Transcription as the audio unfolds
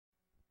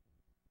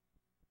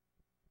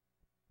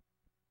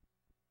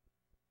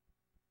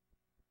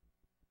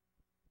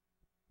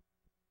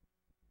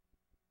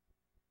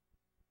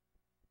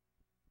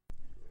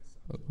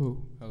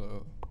Hello,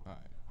 hello. All right.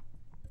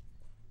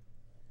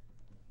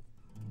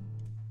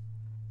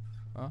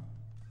 Huh?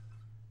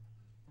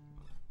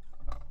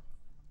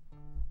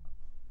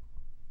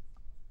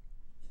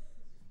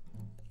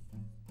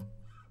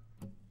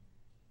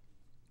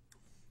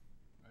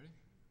 Ready?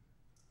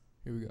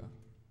 Here we go.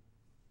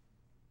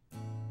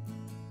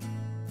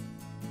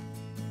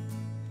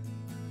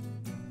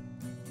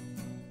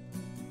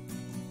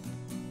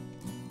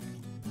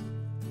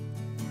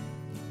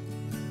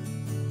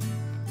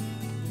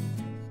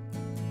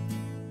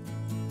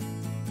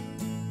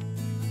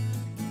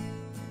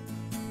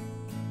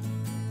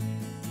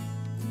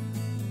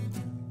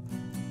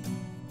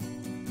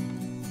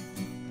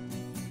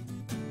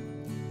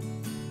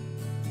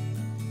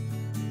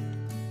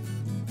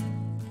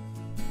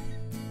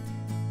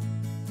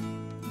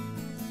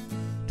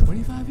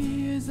 25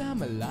 years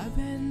I'm alive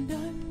and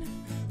done.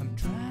 I'm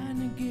trying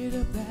to get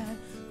up that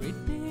great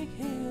big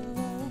hill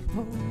of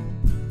hope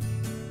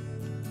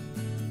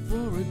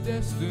for a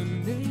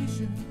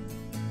destination.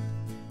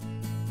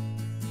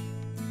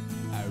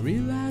 I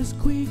realized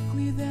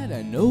quickly that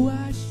I know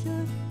I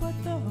should, but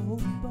the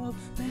hope of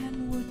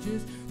man was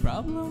just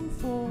problem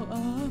for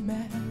a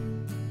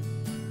man,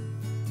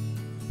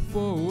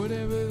 for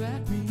whatever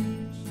that means.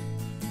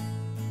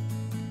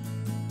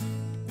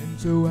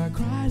 So I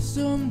cry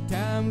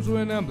sometimes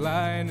when I'm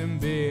lying in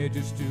bed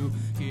just to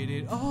get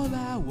it all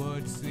out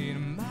what's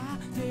in my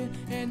head.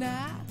 And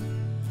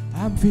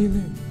I'm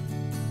feeling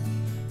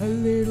a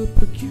little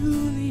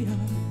peculiar.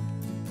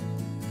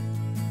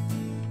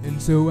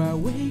 And so I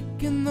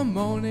wake in the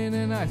morning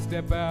and I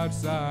step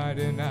outside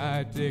and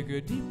I take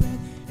a deep breath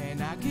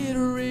and I get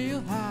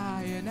real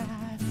high and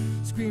I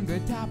scream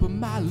the top of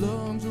my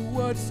lungs of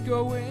what's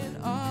going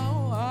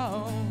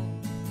on.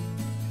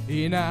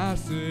 And I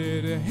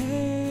said,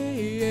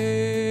 hey,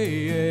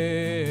 hey,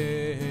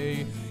 hey,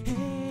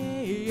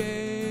 hey,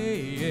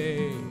 hey,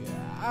 hey.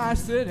 I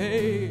said,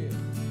 hey,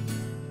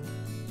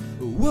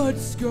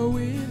 what's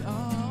going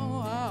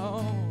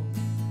on?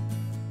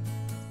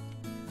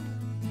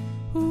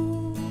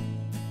 Ooh,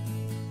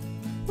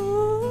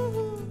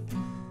 ooh,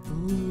 ooh,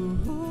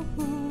 ooh,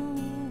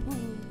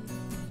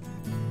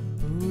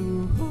 ooh,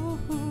 ooh.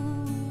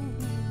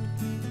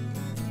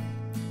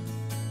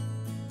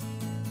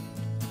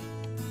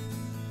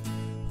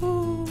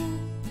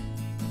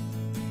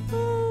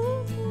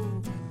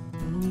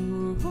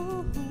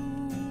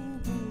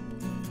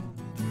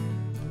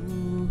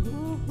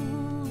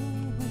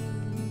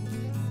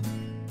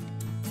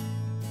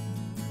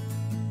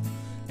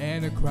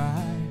 And I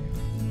cry,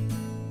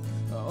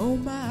 oh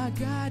my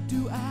God,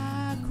 do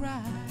I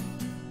cry?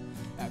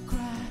 I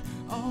cry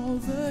all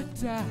the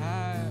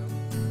time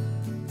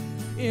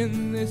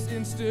in this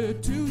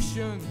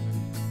institution.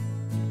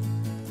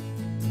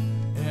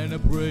 And I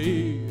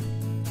pray,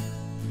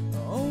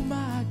 oh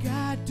my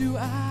God, do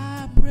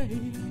I pray?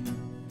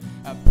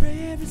 I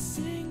pray every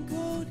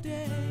single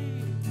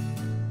day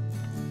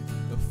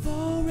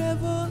for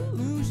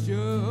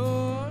revolution.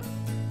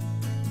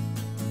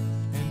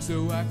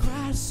 So I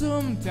cry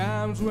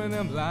sometimes when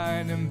I'm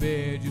lying in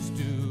bed just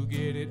to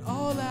get it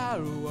all out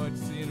of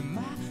what's in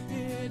my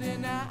head.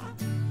 And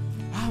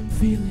I'm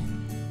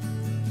feeling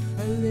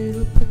a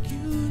little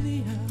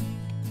peculiar.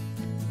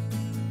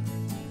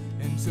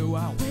 And so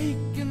I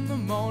wake in the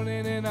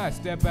morning and I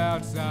step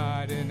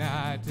outside and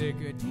I take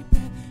a deep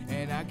breath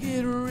and I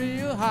get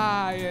real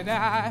high and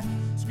I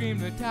scream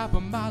the top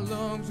of my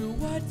lungs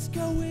of what's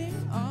going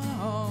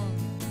on.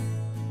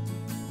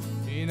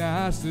 And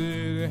I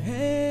said,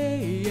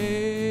 hey,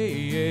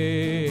 hey,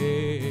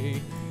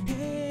 hey, hey,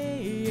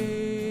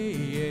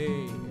 hey,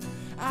 hey.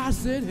 I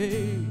said,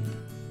 hey,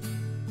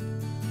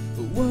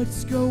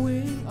 what's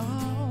going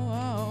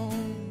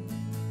on?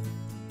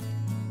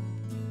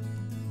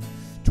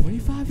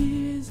 25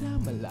 years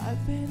I'm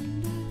alive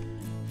and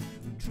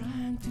I'm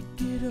trying to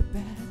get up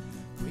that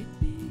great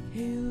big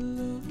hill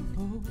of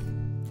hope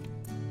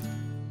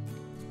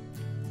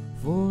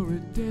for a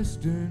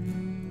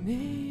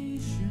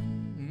destination.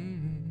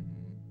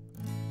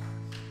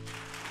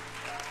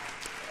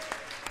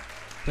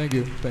 Thank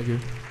you, thank you.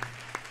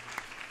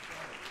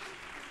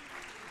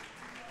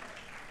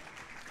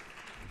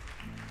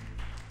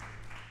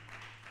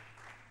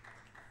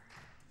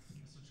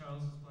 So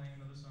Charles is playing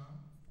another song.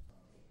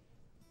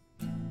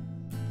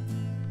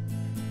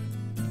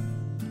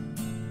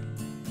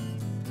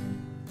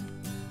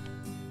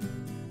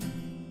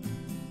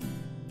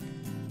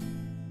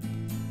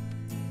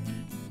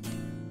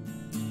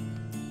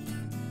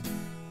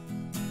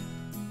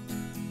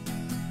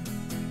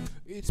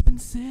 It's been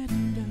said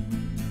and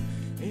done.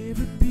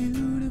 Every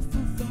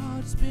beautiful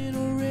thought's been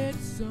already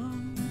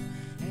sung.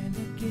 And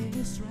I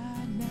guess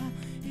right now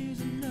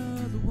here's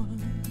another one.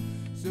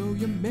 So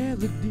your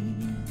melody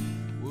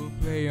will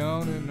play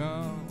on and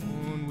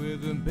on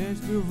with the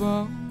best of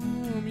all.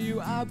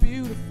 You are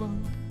beautiful,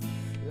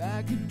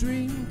 like a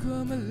dream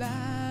come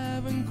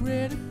alive,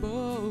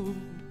 incredible,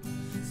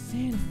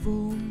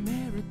 sinful,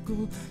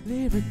 miracle,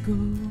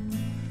 lyrical.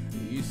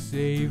 You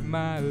saved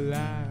my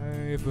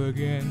life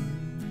again.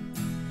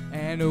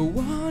 And I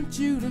want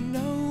you to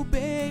know,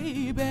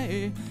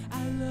 baby,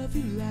 I love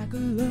you like a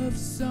love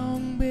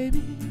song,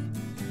 baby.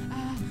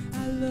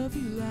 I love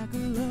you like a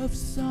love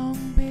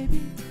song,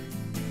 baby.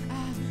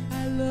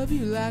 I love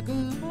you like a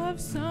love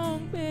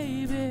song,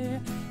 baby.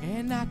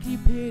 And I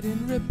keep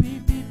hitting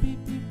repeat, beep,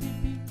 beep, beep,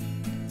 beep, beep.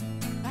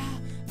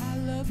 I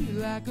love you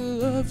like a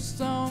love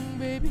song,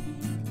 baby.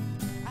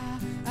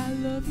 I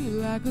love you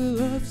like a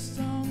love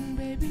song,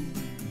 baby.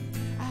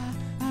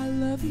 I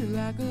love you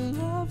like a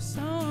love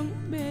song,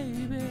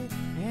 baby.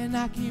 And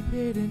I keep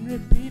hitting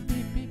repeat,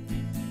 beep, beep,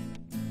 beep.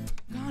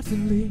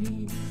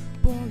 Constantly,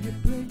 boy, you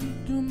play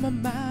through my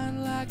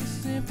mind like a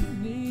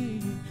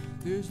symphony.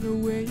 There's no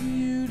way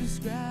you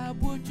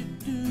describe what you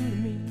do to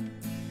me.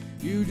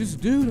 You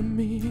just do to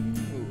me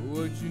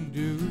what you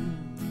do.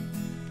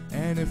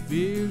 And it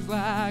feels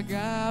like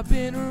I've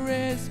been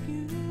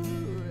rescued.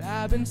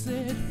 I've been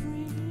set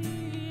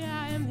free.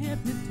 I am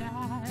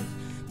hypnotized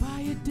by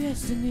your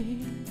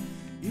destiny.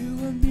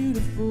 You are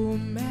beautiful,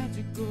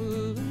 magical,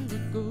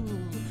 lyrical.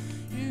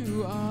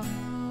 You are.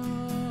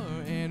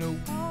 And I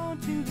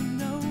want you to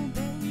know,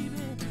 baby,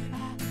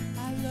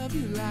 I love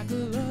you like a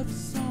love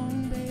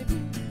song, baby.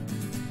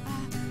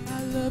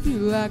 I love you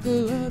like a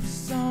love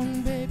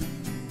song, baby.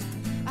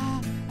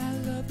 I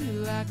love you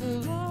like a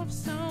love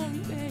song,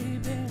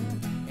 baby.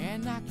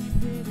 And I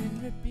keep hitting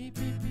repeat,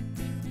 beep, beep,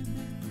 beep, beep,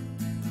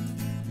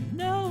 beep.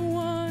 No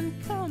one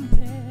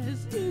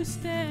compares, you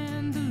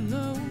stand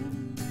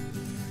alone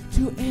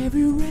to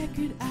every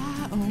record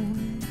I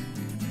own.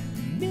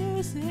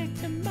 Music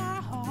to my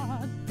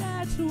heart,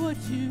 that's what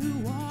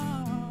you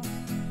are.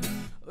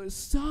 A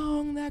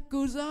song that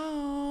goes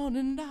on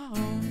and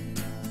on.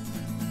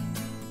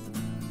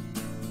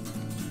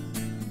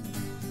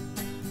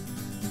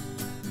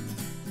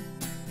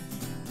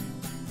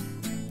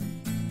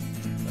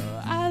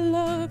 I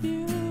love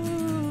you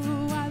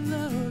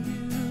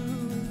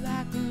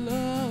like a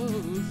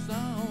love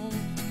song.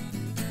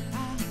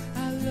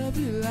 I love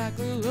you like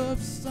a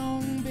love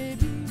song,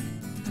 baby.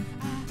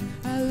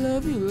 I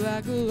love you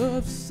like a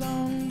love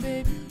song,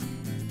 baby.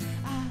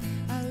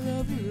 I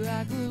love you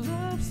like a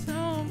love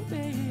song,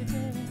 baby.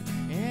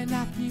 And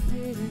I keep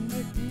hitting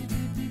repeat,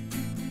 beep, beep,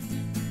 beep, beep,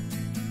 beep.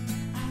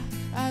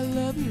 I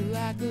love you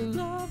like a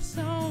love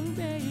song,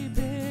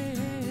 baby.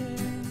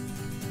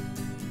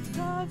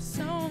 Love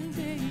song,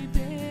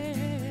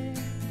 baby.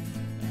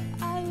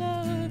 I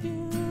love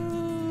you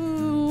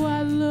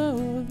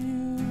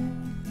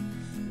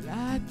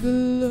like a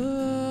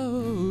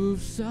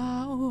love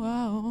song.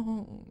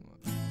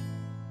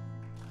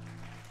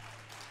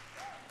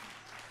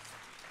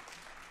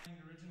 The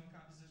original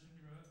composition he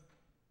wrote,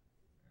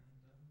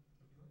 and hope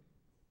you like it.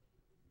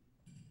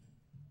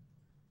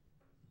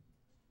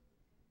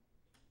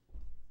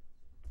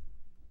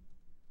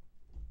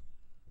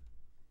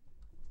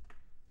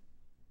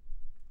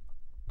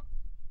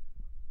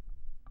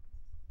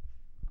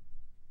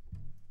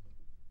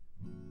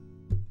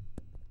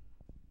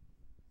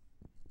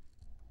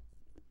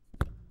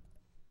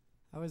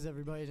 How is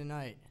everybody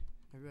tonight?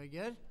 Everybody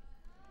good?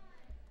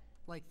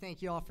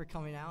 Thank you all for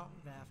coming out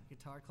on behalf of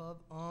Guitar Club.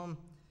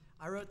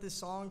 I wrote this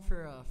song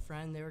for a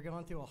friend. They were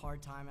going through a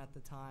hard time at the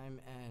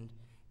time, and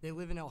they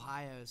live in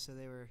Ohio, so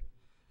they were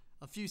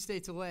a few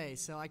states away,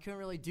 so I couldn't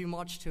really do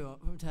much to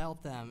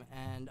help them.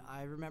 And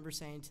I remember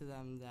saying to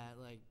them that,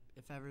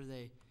 if ever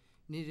they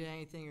needed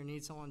anything or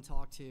need someone to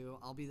talk to,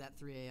 I'll be that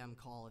 3 a.m.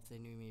 call if they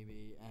knew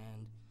me.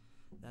 And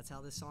that's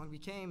how this song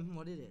became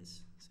what it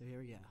is. So here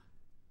we go.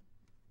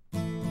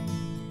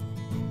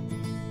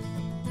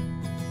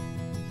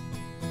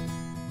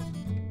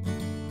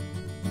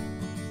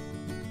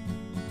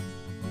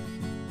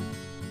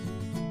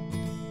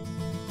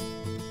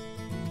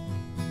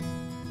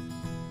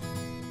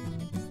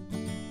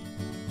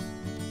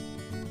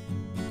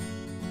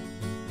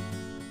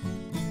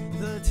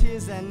 The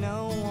tears that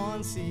no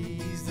one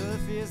sees, the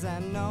fears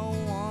that no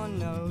one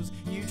knows.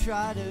 You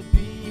try to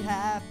be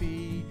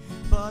happy,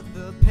 but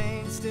the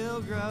pain still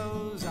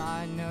grows.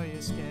 I know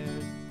you're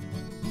scared,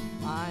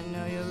 I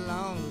know you're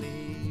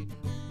lonely,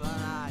 but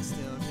I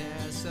still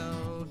care,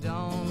 so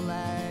don't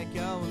let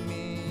go of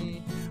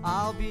me.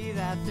 I'll be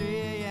that 3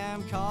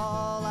 a.m.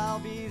 call, I'll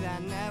be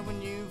that net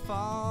when you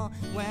fall.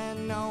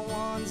 When no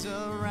one's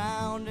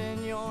around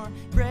and you're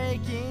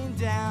breaking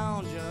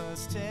down,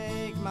 just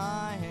take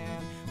my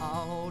hand,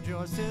 I'll hold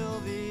yours till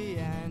the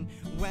end.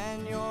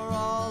 When you're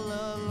all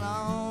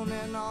alone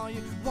and all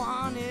you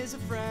want is a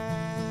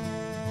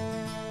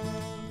friend,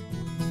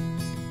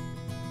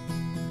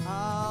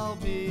 I'll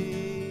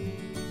be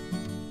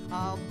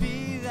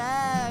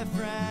that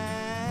friend.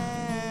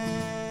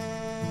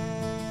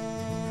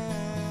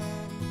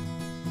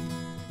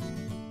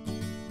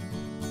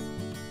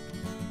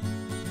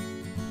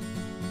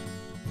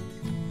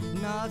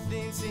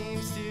 Nothing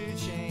seems to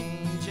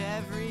change,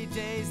 every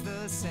day's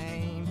the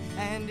same,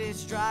 and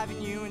it's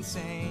driving you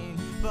insane,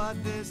 but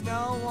there's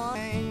no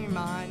one.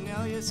 I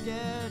know you're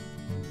scared,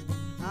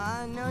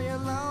 I know you're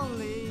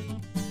lonely,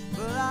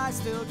 but I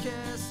still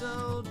care,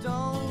 so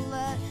don't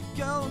let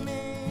go of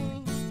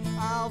me.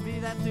 I'll I'll be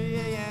that 3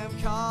 a.m.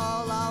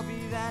 call. I'll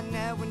be that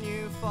net when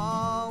you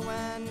fall,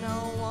 when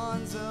no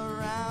one's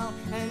around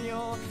and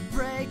you're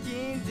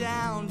breaking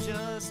down.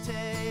 Just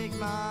take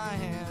my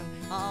hand,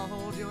 I'll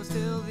hold yours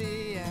till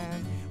the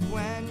end.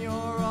 When you're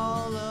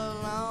all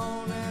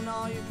alone and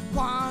all you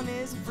want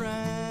is a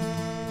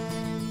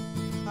friend,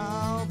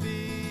 I'll be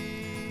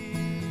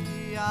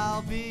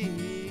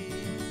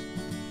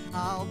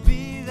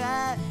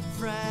that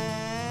friend.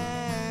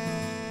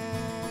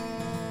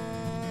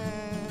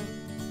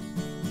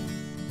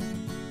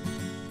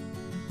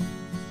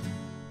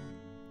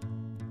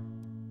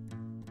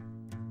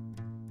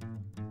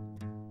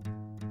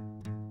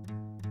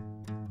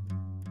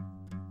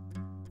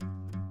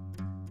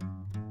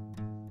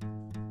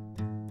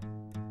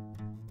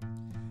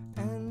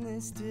 And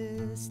this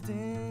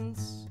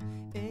distance,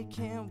 it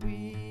can't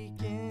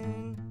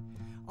weaken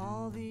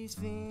all these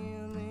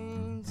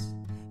feelings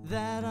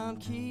that I'm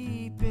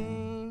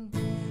keeping.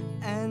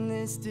 And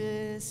this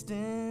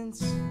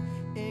distance,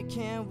 it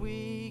can't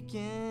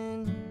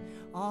weaken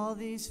all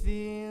these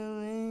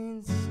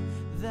feelings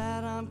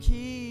that I'm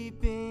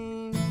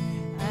keeping.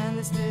 And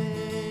this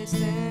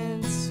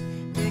distance,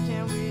 it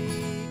can't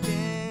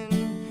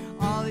weaken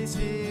all these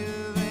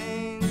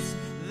feelings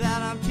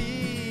that I'm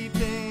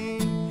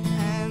keeping.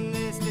 And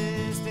this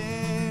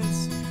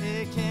distance,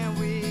 it can't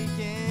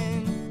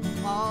weaken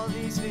all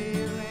these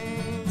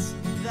feelings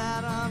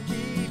that I'm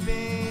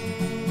keeping.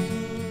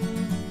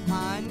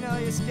 I know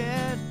you're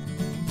scared,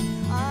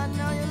 I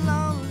know you're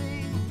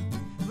lonely,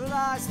 but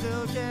I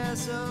still care,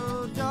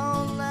 so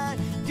don't let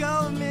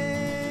go of me.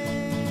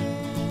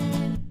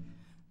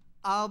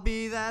 I'll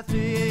be that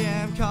 3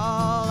 a.m.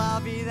 call,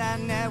 I'll be that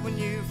net when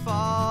you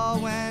fall,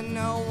 when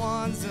no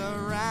one's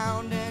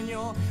around and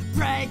you're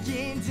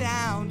breaking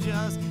down.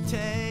 Just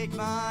take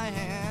my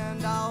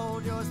hand, I'll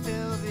hold yours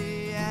till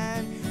the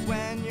end.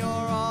 When you're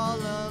all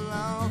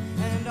alone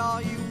and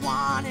all you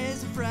want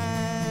is a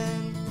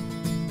friend,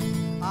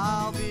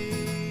 I'll be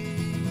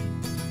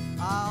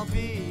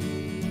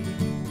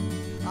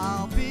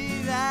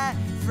that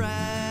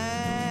friend.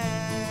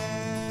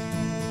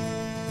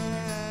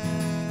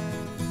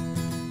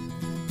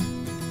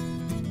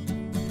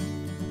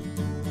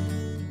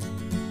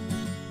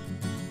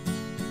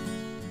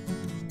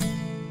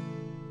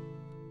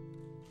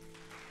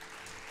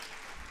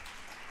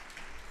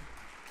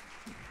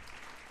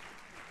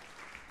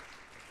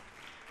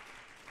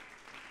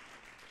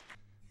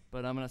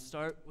 But I'm going to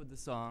start with the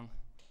song,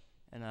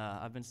 and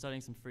I've been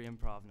studying some free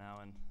improv now,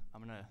 and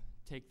I'm going to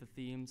take the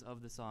themes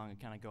of the song and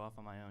kind of go off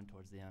on my own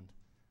towards the end.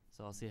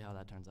 So I'll see how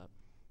that turns out.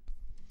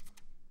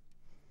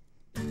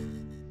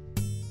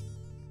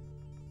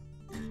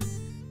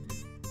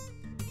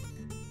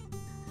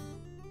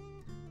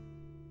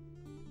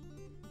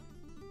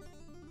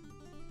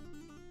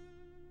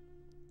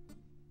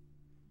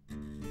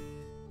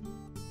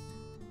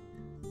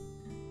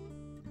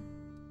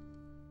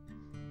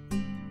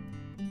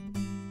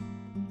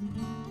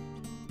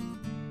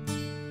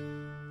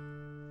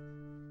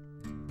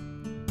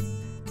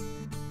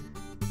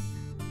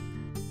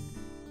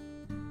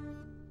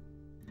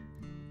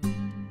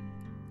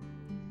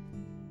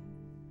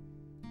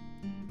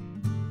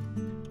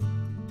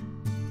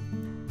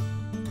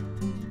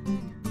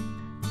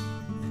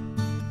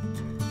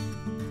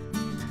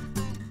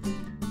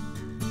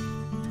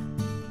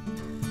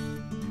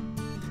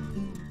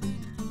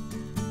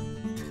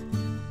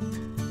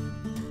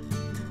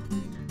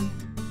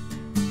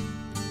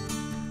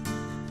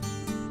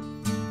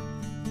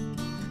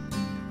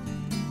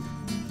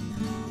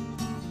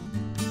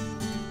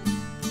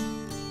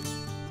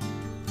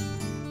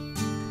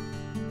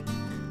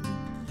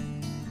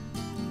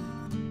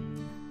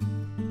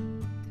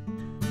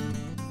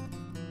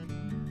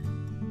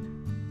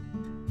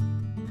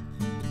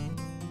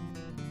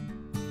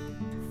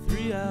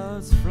 3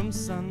 hours from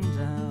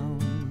sundown,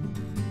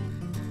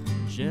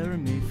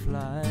 Jeremy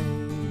flies,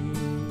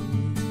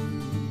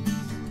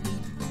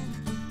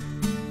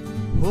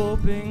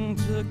 hoping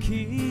to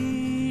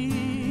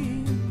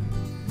keep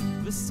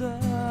the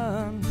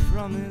sun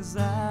from his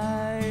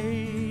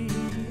eyes.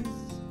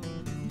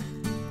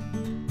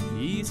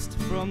 East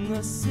from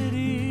the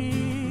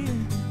city,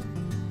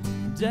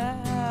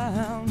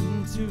 down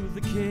to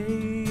the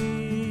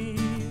cave,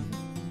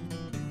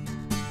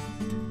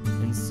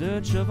 in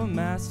search of a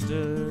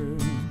master,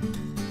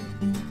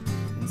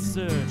 in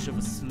search of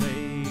a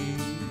slave.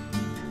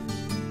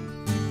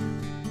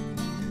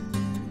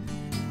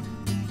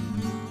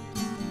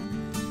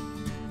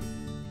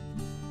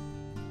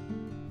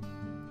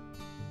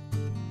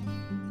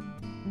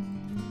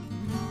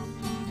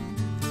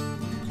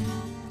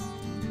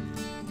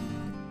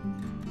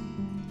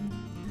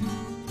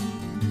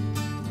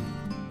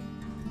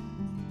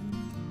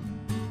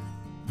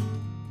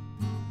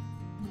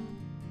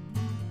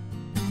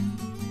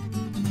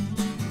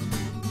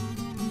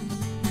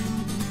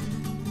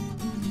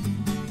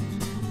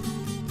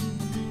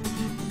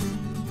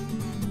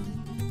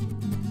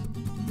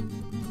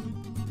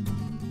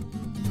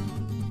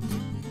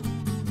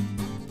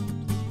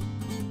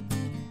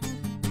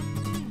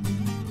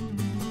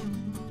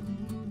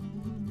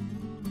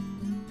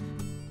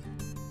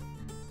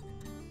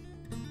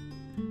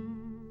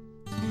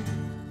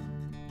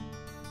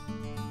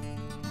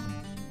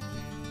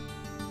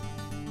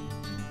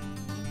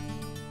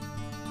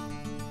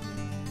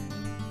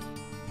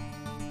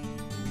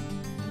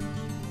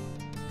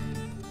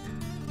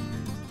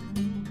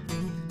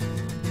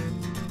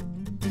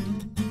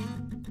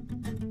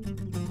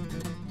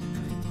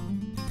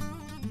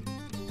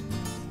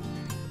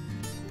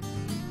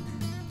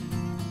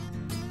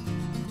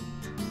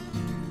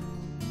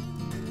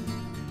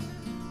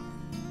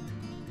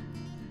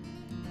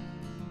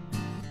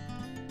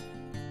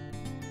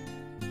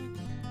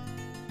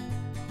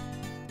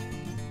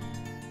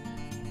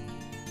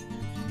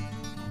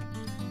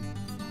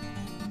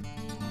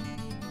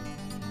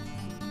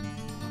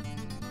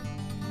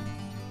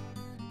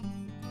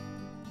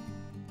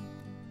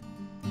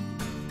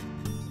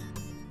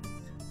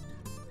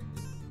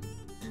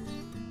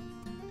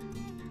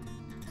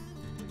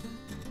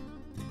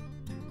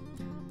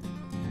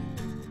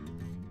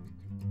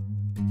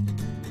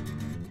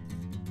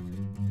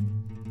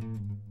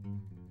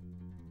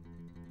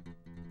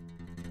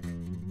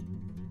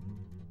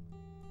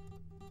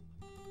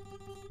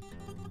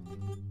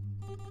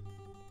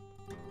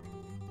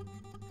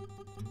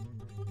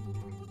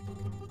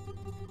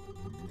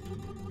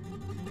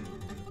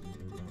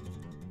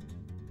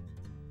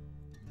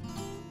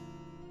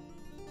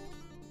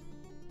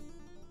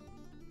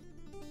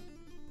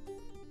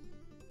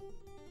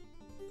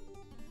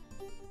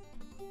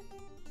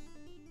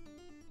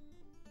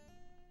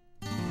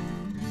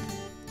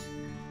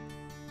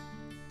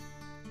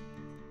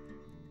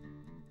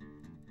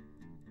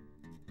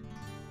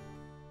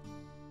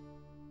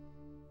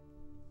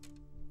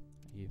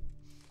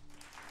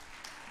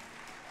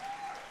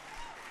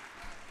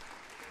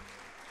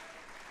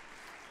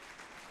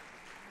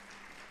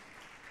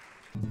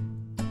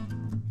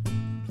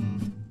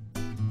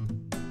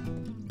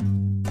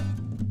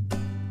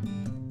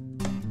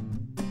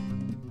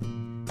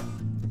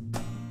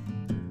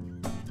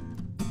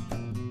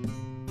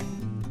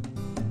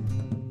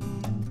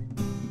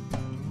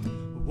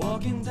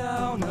 walking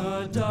down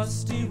a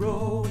dusty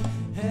road,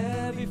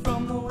 heavy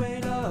from the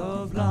weight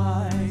of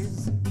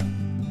lies.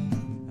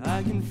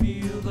 I can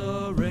feel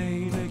the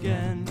rain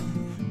again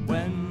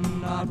when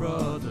my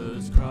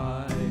brothers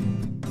cry.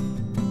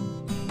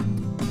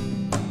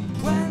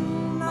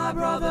 When my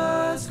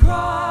brothers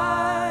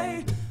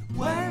cry,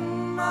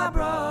 when my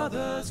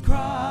brothers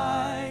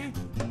cry,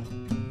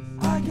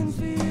 I can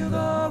feel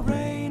the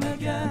rain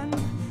again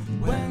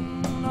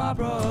when my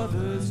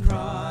brothers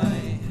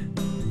cry.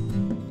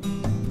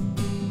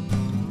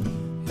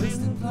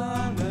 Distant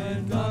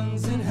planet,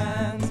 guns in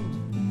hand,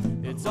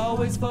 it's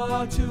always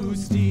far too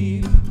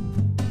steep.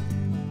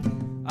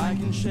 I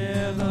can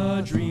share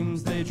the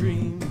dreams they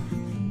dream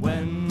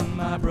when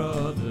my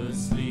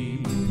brothers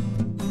sleep.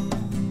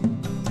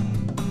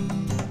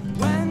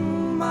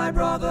 When my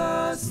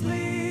brothers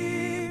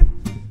sleep,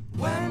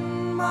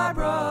 when my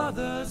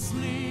brothers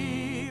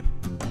sleep,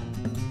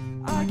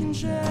 I can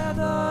share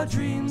the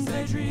dreams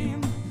they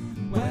dream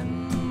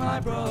when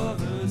my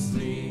brothers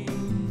sleep.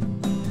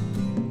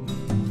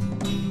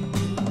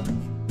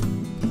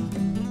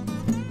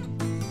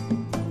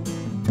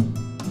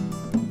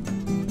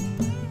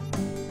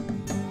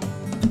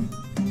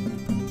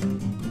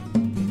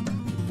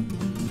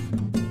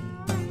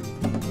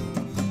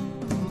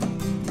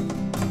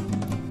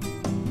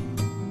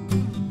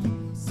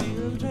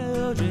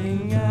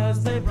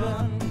 As they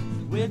run,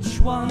 which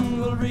one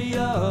will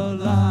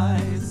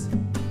realize?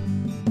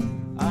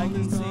 I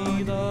can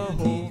see the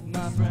hope,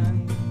 my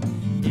friend,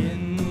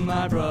 in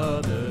my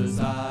brother's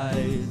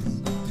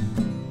eyes.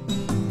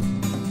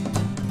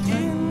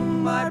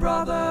 In my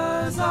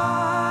brother's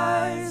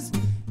eyes,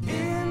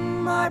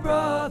 in my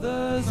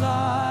brother's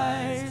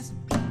eyes,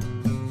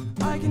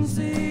 I can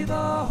see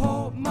the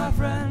hope, my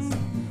friend,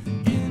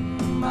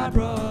 in my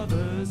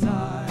brother's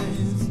eyes.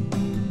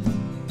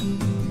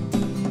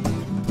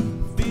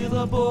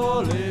 The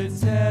bullet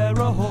tear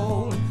a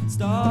hole,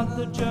 start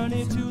the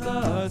journey to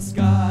the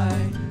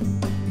sky.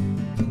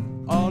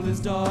 All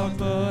is dark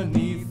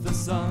beneath the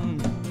sun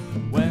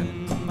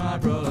when my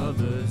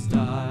brothers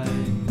die.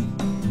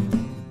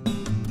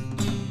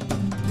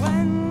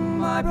 When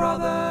my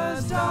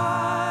brothers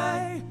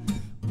die,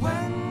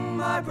 when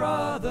my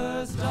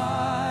brothers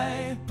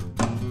die,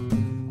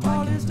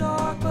 all is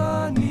dark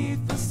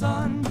beneath the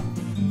sun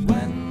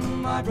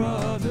when my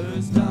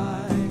brothers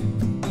die.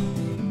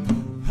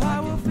 I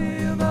will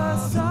feel the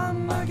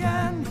sun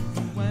again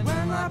when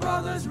my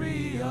brothers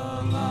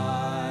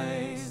realize.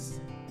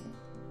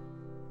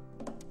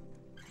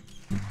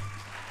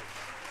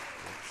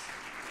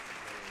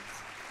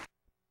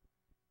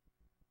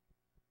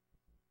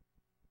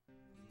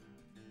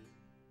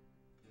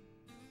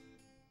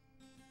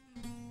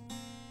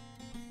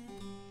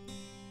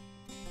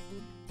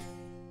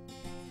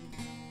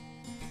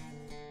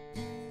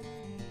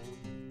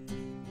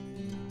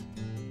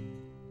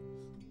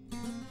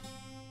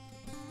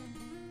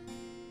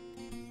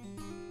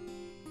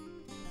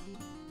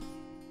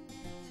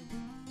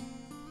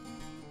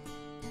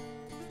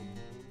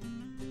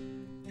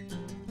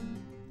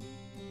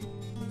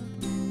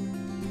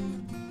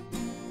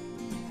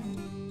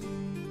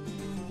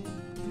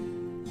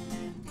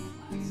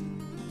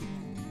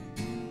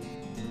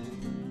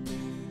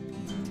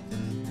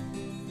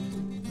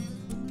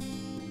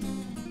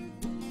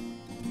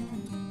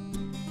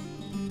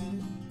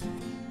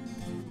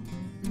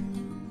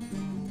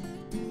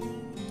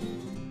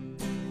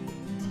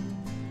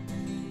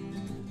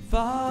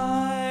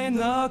 Find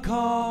the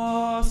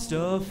cost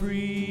of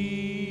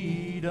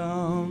freedom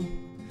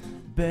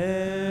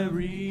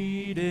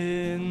buried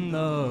in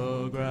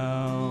the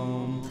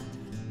ground.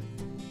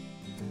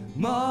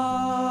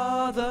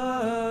 Mother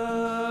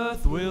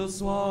Earth will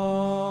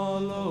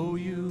swallow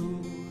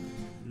you,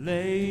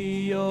 lay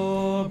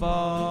your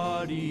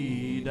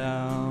body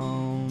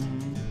down.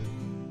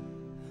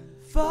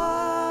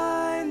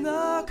 Find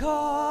the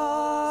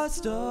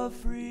cost of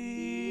freedom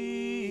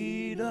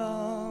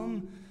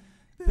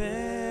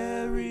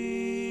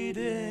buried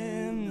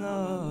in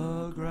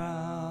the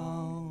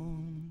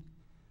ground.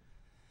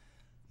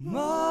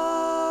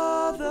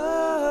 Mother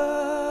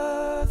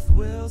Earth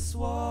will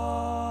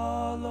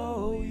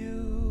swallow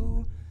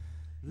you,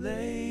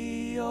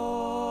 lay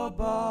your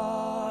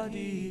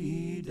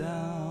body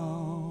down.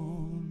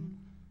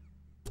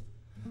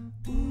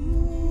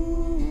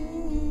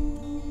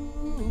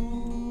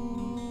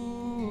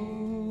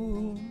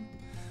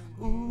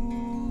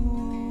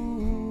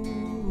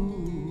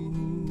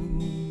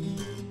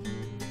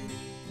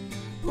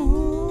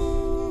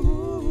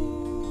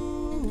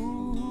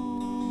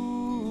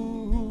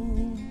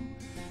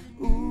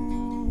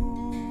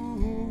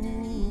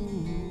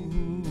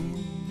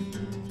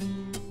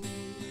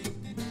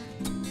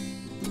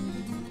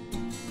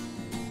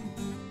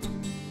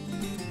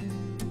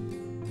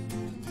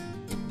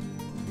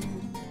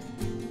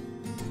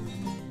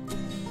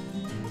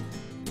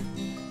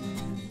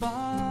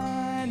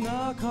 Find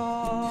the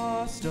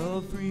cost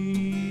of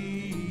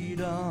freedom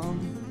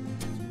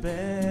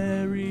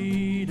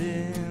buried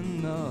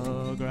in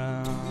the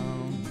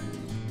ground.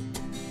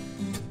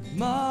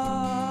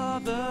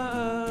 Mother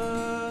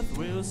Earth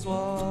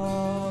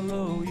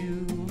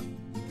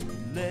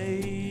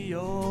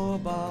your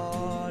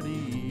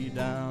body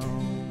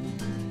down.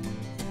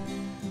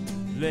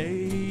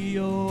 Lay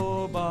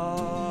your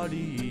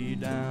body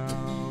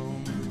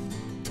down.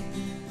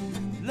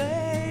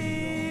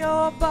 Lay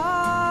your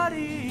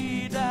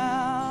body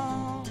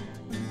down.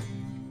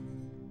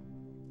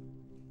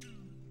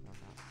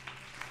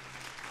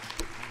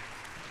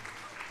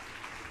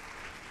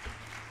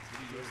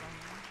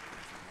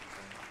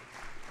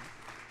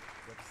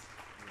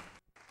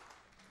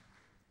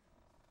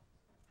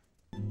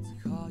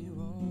 To call your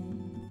own.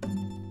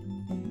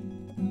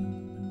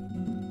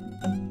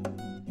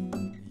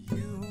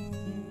 You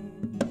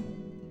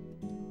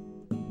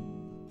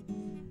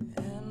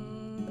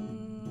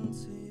and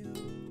to you.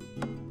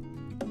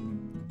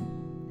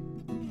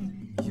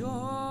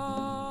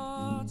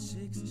 Your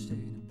cheeks are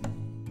shaded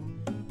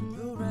pink.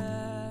 The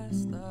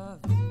rest of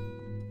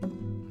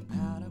you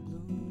powder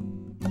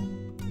blue.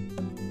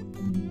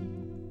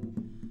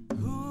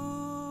 Who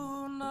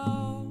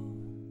knows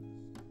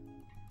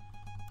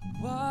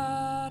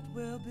what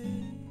will be?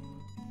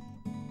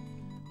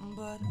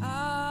 But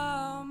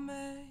I'll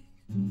make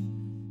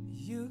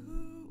you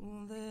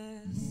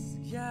this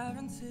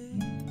guarantee.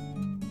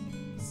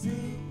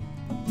 See,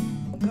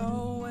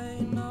 no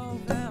way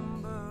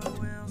November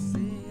will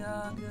see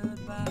our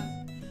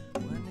goodbye.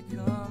 When it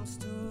comes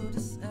to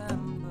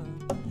December,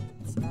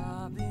 it's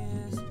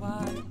obvious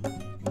why.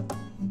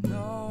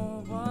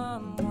 No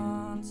one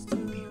wants to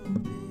be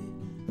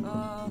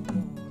alone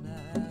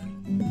at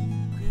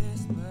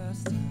Christmas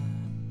time.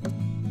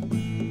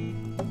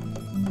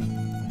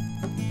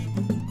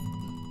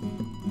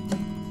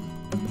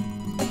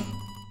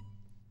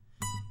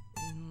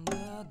 In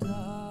the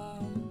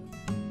dark,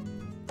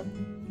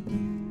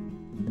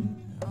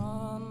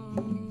 on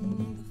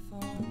the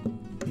phone,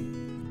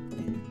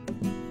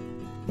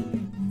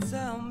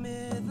 tell me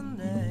the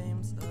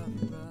names of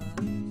your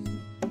brothers,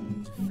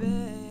 your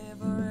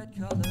favorite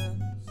colors.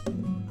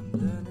 I'm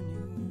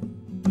learning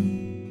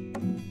you.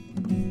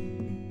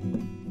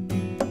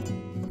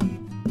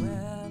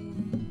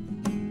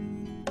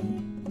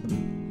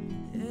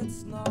 When it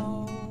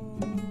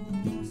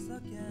snows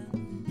again,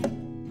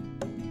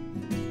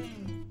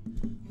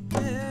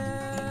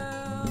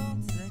 we'll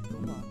take a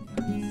walk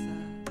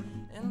outside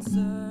and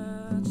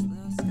search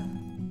the sky.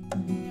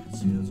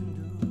 Children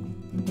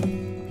do.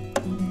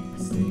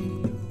 See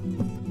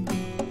you.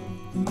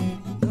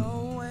 No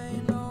way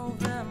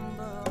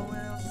November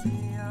will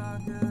see our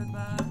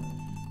goodbye.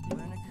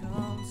 When it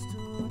comes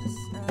to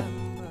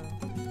December,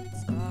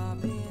 it's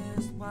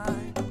obvious why.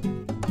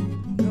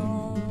 No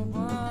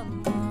one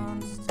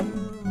wants to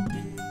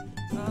be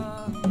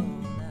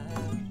alone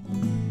at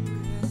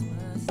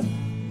Christmas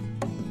time.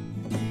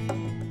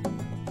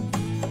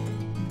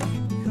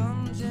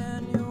 Come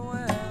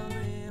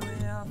January, we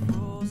are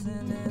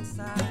frozen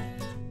inside,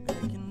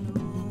 making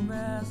new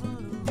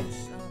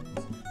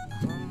resolutions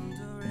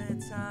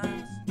 100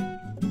 times.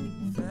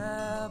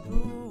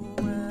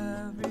 February,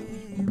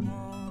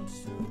 won't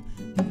you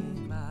be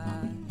my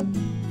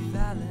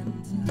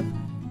Valentine?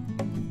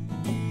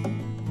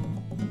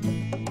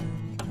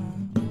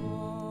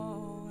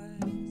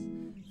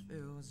 Always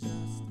feels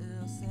just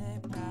still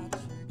St.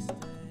 Patrick's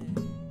Day.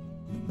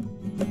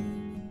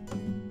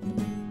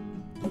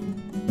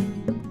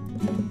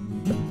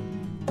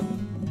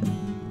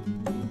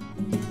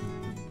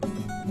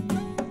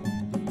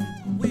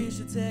 We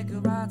should take a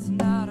ride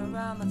tonight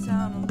around the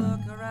town and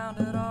look around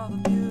at all the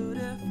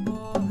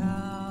beautiful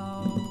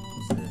houses.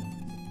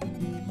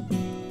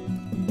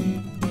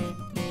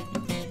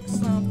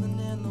 Something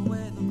in the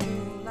way the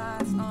blue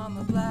lights on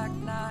the black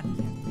night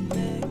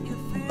make you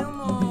feel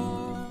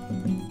more.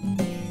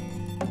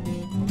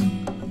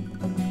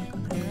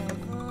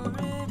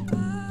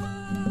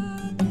 Everybody,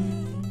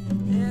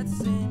 it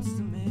seems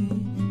to me,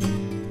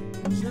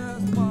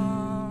 just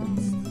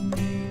wants to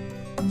be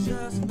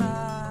just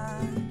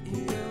like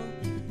you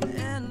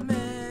and me.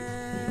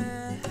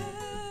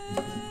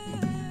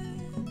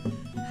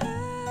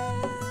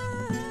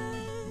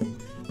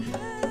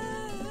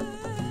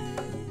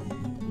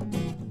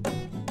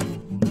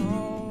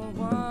 No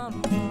one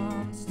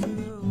wants to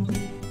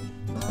be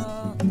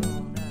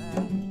alone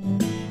at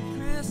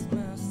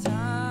Christmas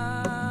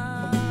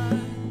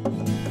time.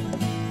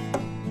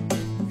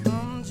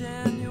 Come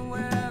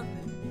January,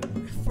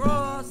 we're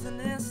frozen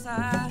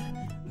inside,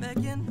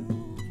 making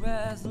new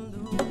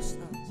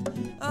resolutions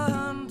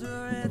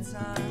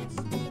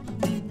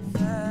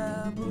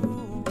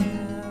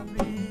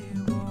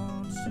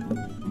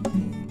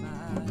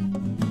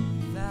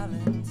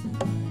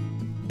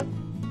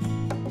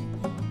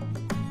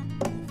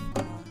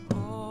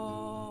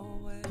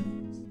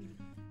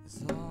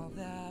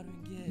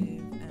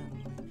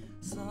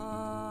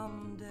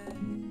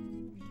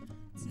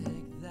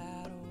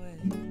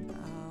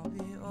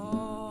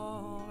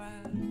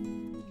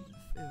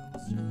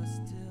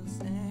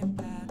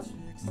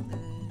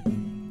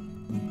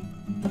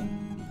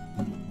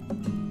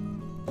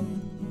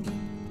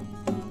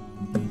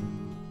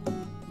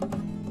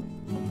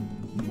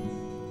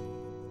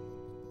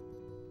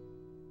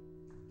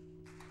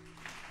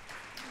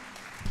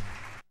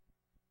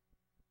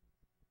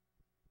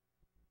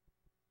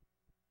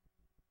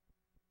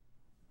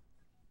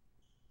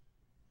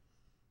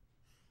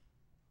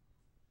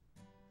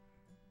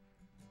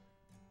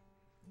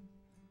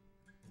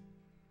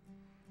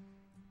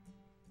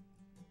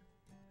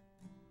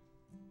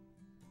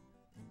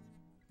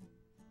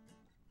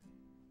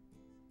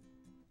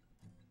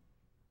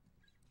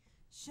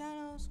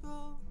shadows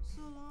go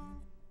so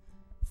long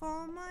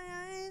for my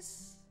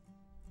eyes,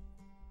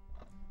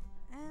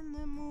 and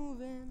they're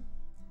moving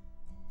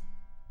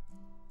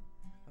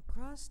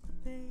across the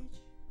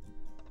page.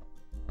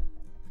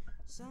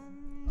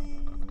 Suddenly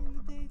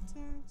the day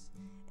turns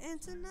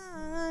into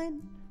night,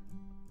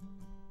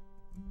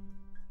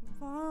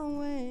 far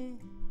away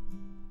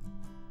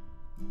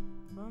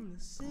from the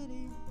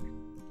city.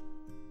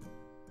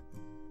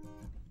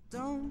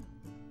 Don't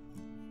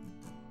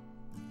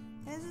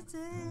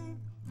hesitate,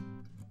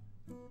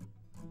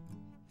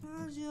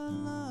 'cause your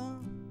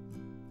love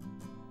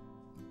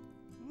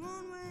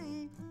won't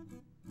wait.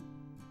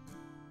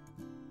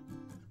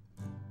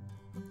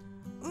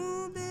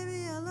 Ooh,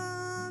 baby, I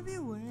love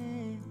your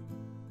way.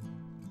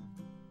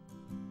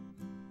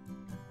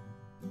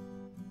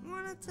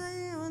 Wanna tell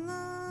you I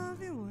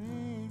love your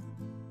way.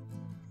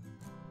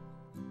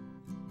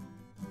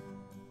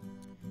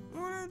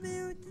 Wanna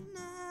be with you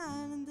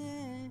night and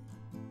day.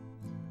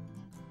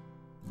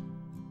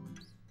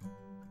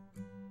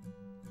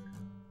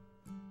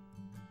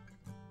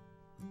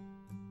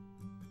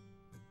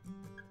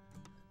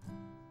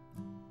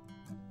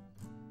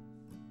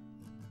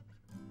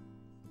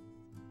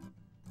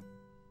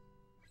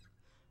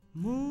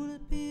 Moon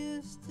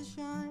appears to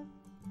shine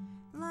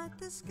like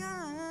the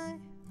sky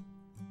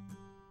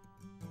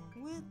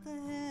with the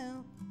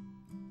help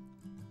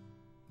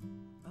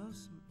of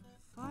some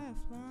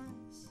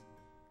fireflies.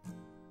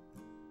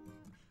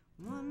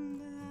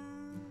 Wonder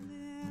how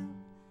they're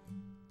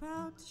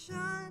about to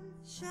shine,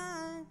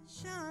 shine,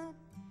 shine.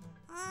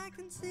 I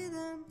can see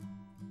them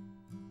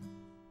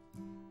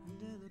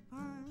under the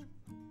pine.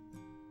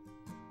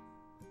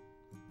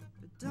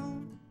 But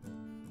don't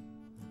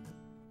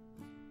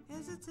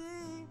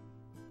hesitate,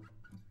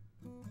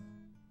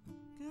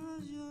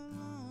 'cause your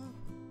love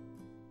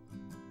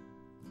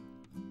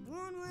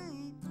won't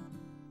wait.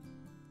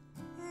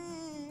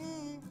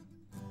 Hey,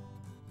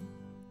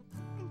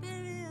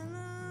 baby, I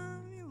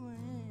love your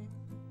way.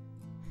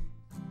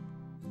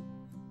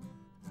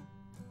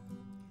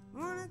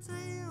 Wanna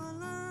tell you I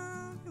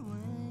love your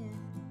way.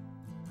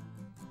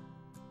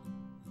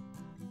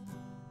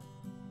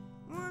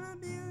 Wanna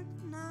be with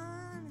you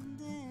night and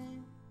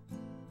day.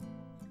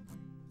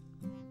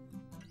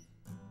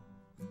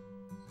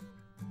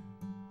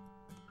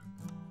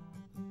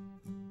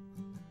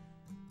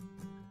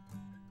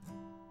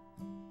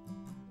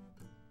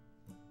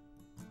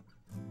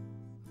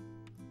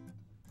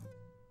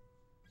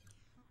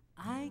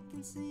 I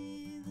can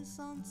see the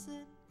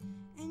sunset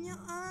in your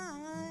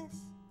eyes,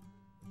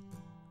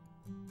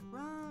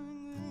 brown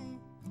and gray,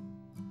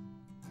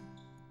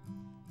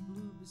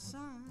 blue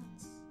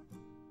besides.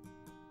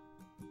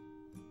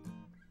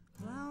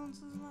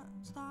 Clouds are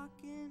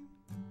stalking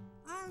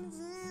islands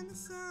in the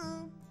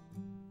sun.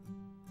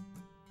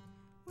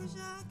 Wish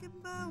I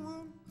could buy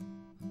one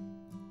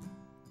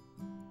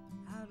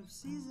out of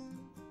season,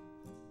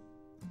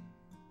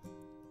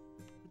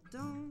 but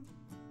don't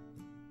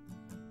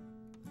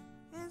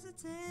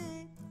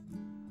hesitate,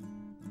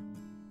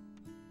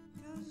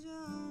 'cause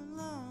your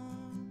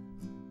love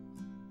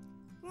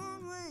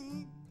won't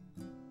wait.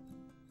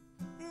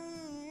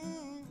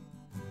 Hey,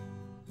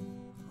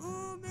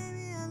 ooh,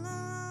 baby, I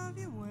love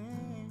your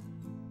way.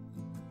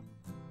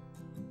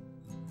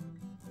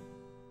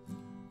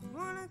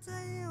 Wanna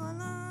tell you I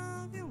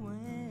love your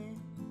way.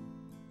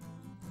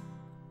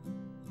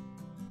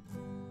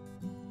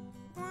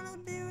 Wanna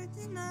be with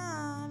you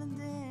night and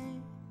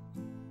day.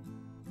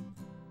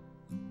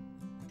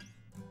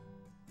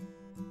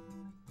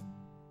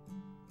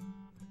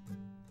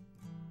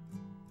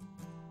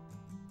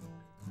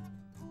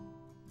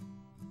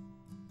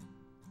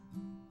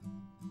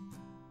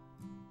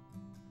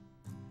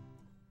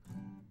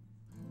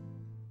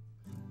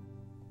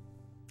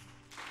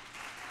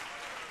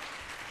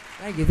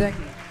 Thank you, thank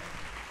you.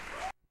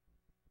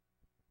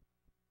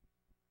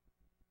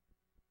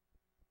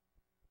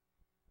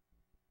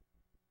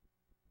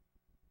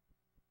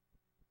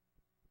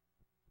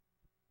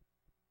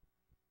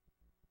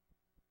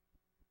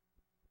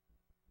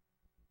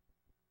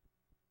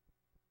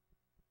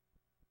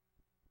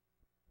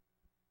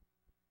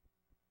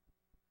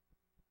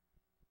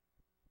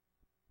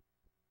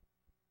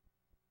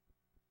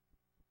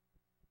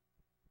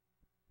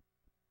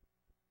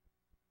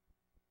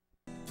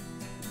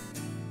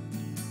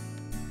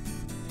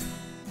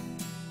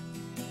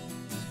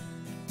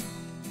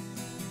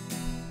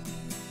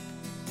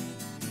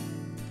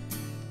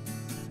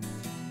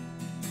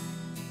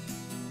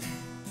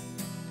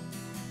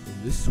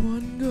 This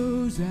one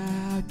goes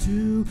out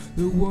to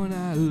the one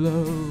I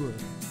love.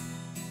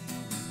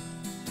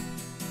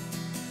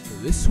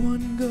 This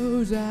one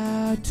goes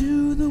out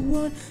to the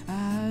one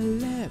I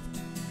left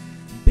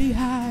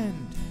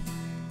behind.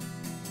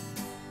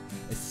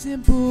 A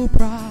simple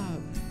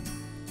problem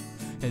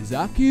has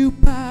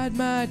occupied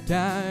my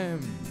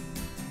time.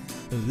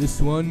 This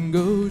one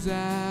goes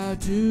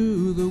out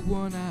to the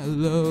one I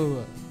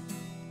love.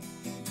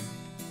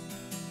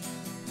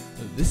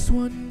 This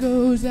one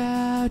goes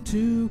out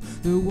to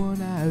the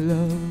one I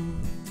love.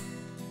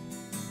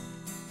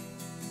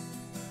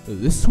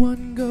 This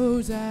one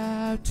goes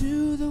out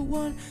to the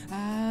one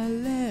I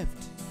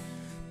left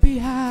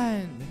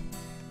behind.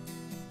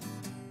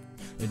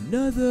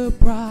 Another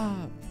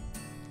prop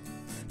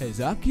has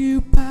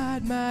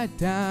occupied my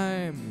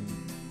time.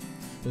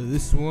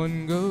 This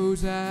one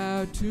goes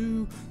out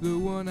to the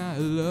one I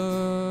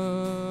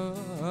love.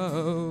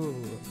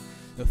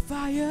 The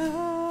fire.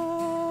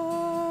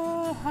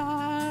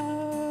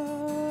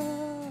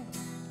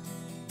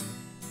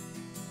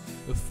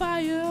 The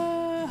fire.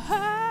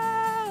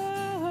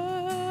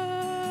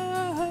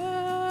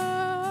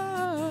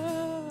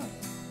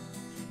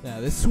 Now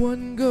this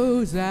one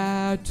goes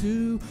out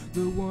to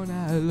the one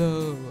I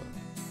love.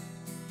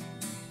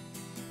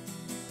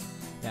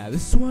 Now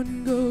this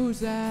one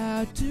goes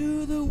out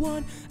to the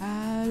one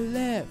I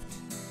left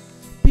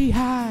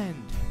behind.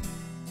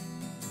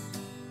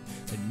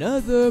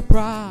 Another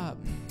prop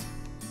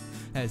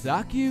has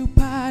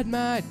occupied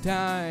my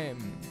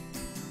time.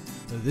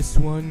 This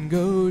one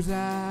goes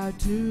out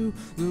to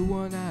the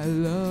one I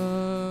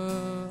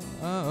love.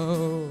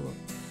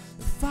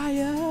 The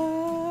fire.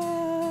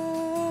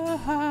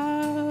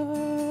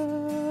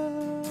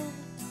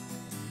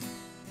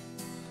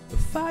 The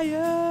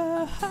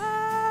fire.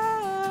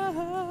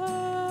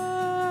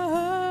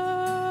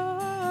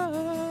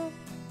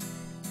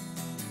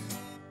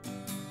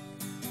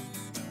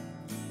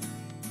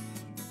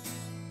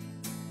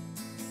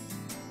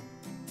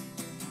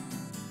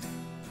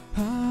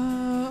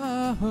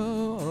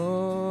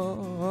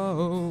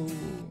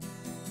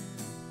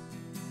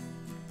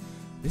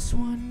 This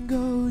one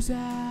goes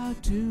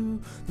out to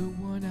the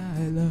one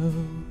I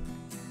love.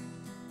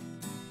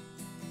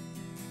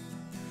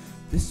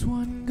 This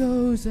one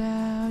goes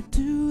out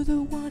to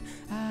the one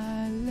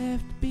I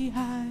left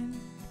behind.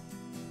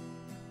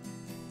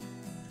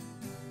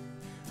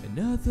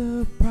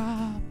 Another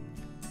prop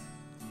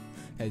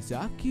has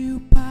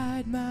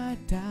occupied my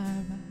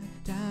time,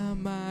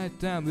 my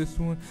time. This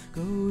one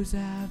goes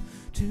out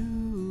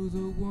to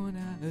the one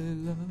I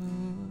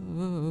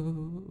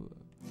love.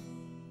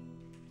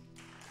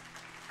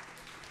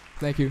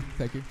 Thank you,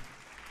 thank you.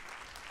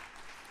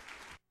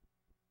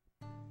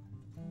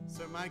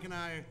 So Mike and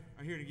I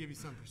are here to give you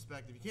some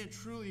perspective. You can't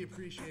truly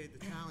appreciate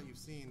the talent you've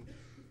seen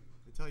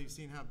until you've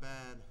seen how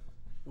bad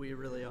We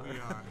really are. we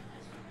are.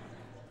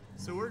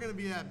 So we're going to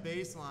be at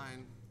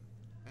baseline,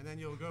 and then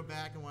you'll go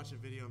back and watch the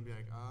video and be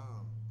like,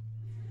 oh,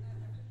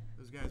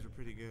 those guys were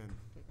pretty good.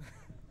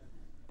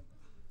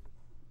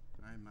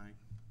 All right, Mike.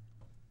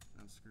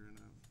 I'm screwing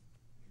up.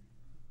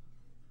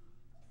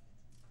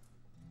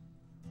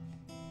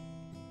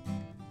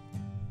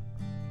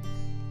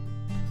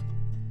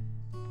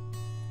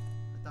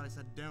 I thought I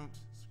said don't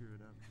screw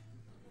it up.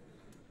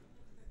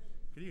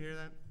 Can you hear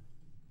that?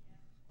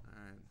 All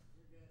right.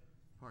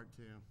 Part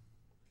 2.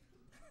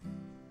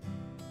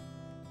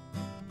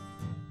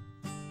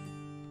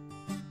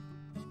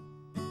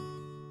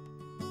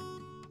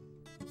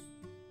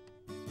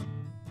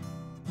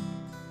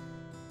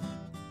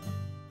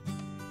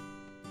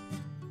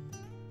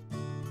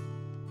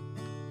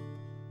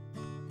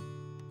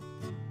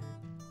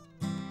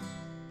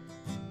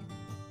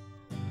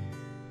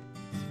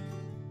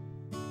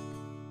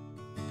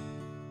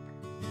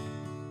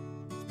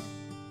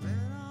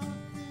 Let all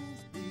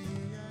things be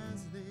as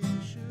they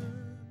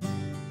should.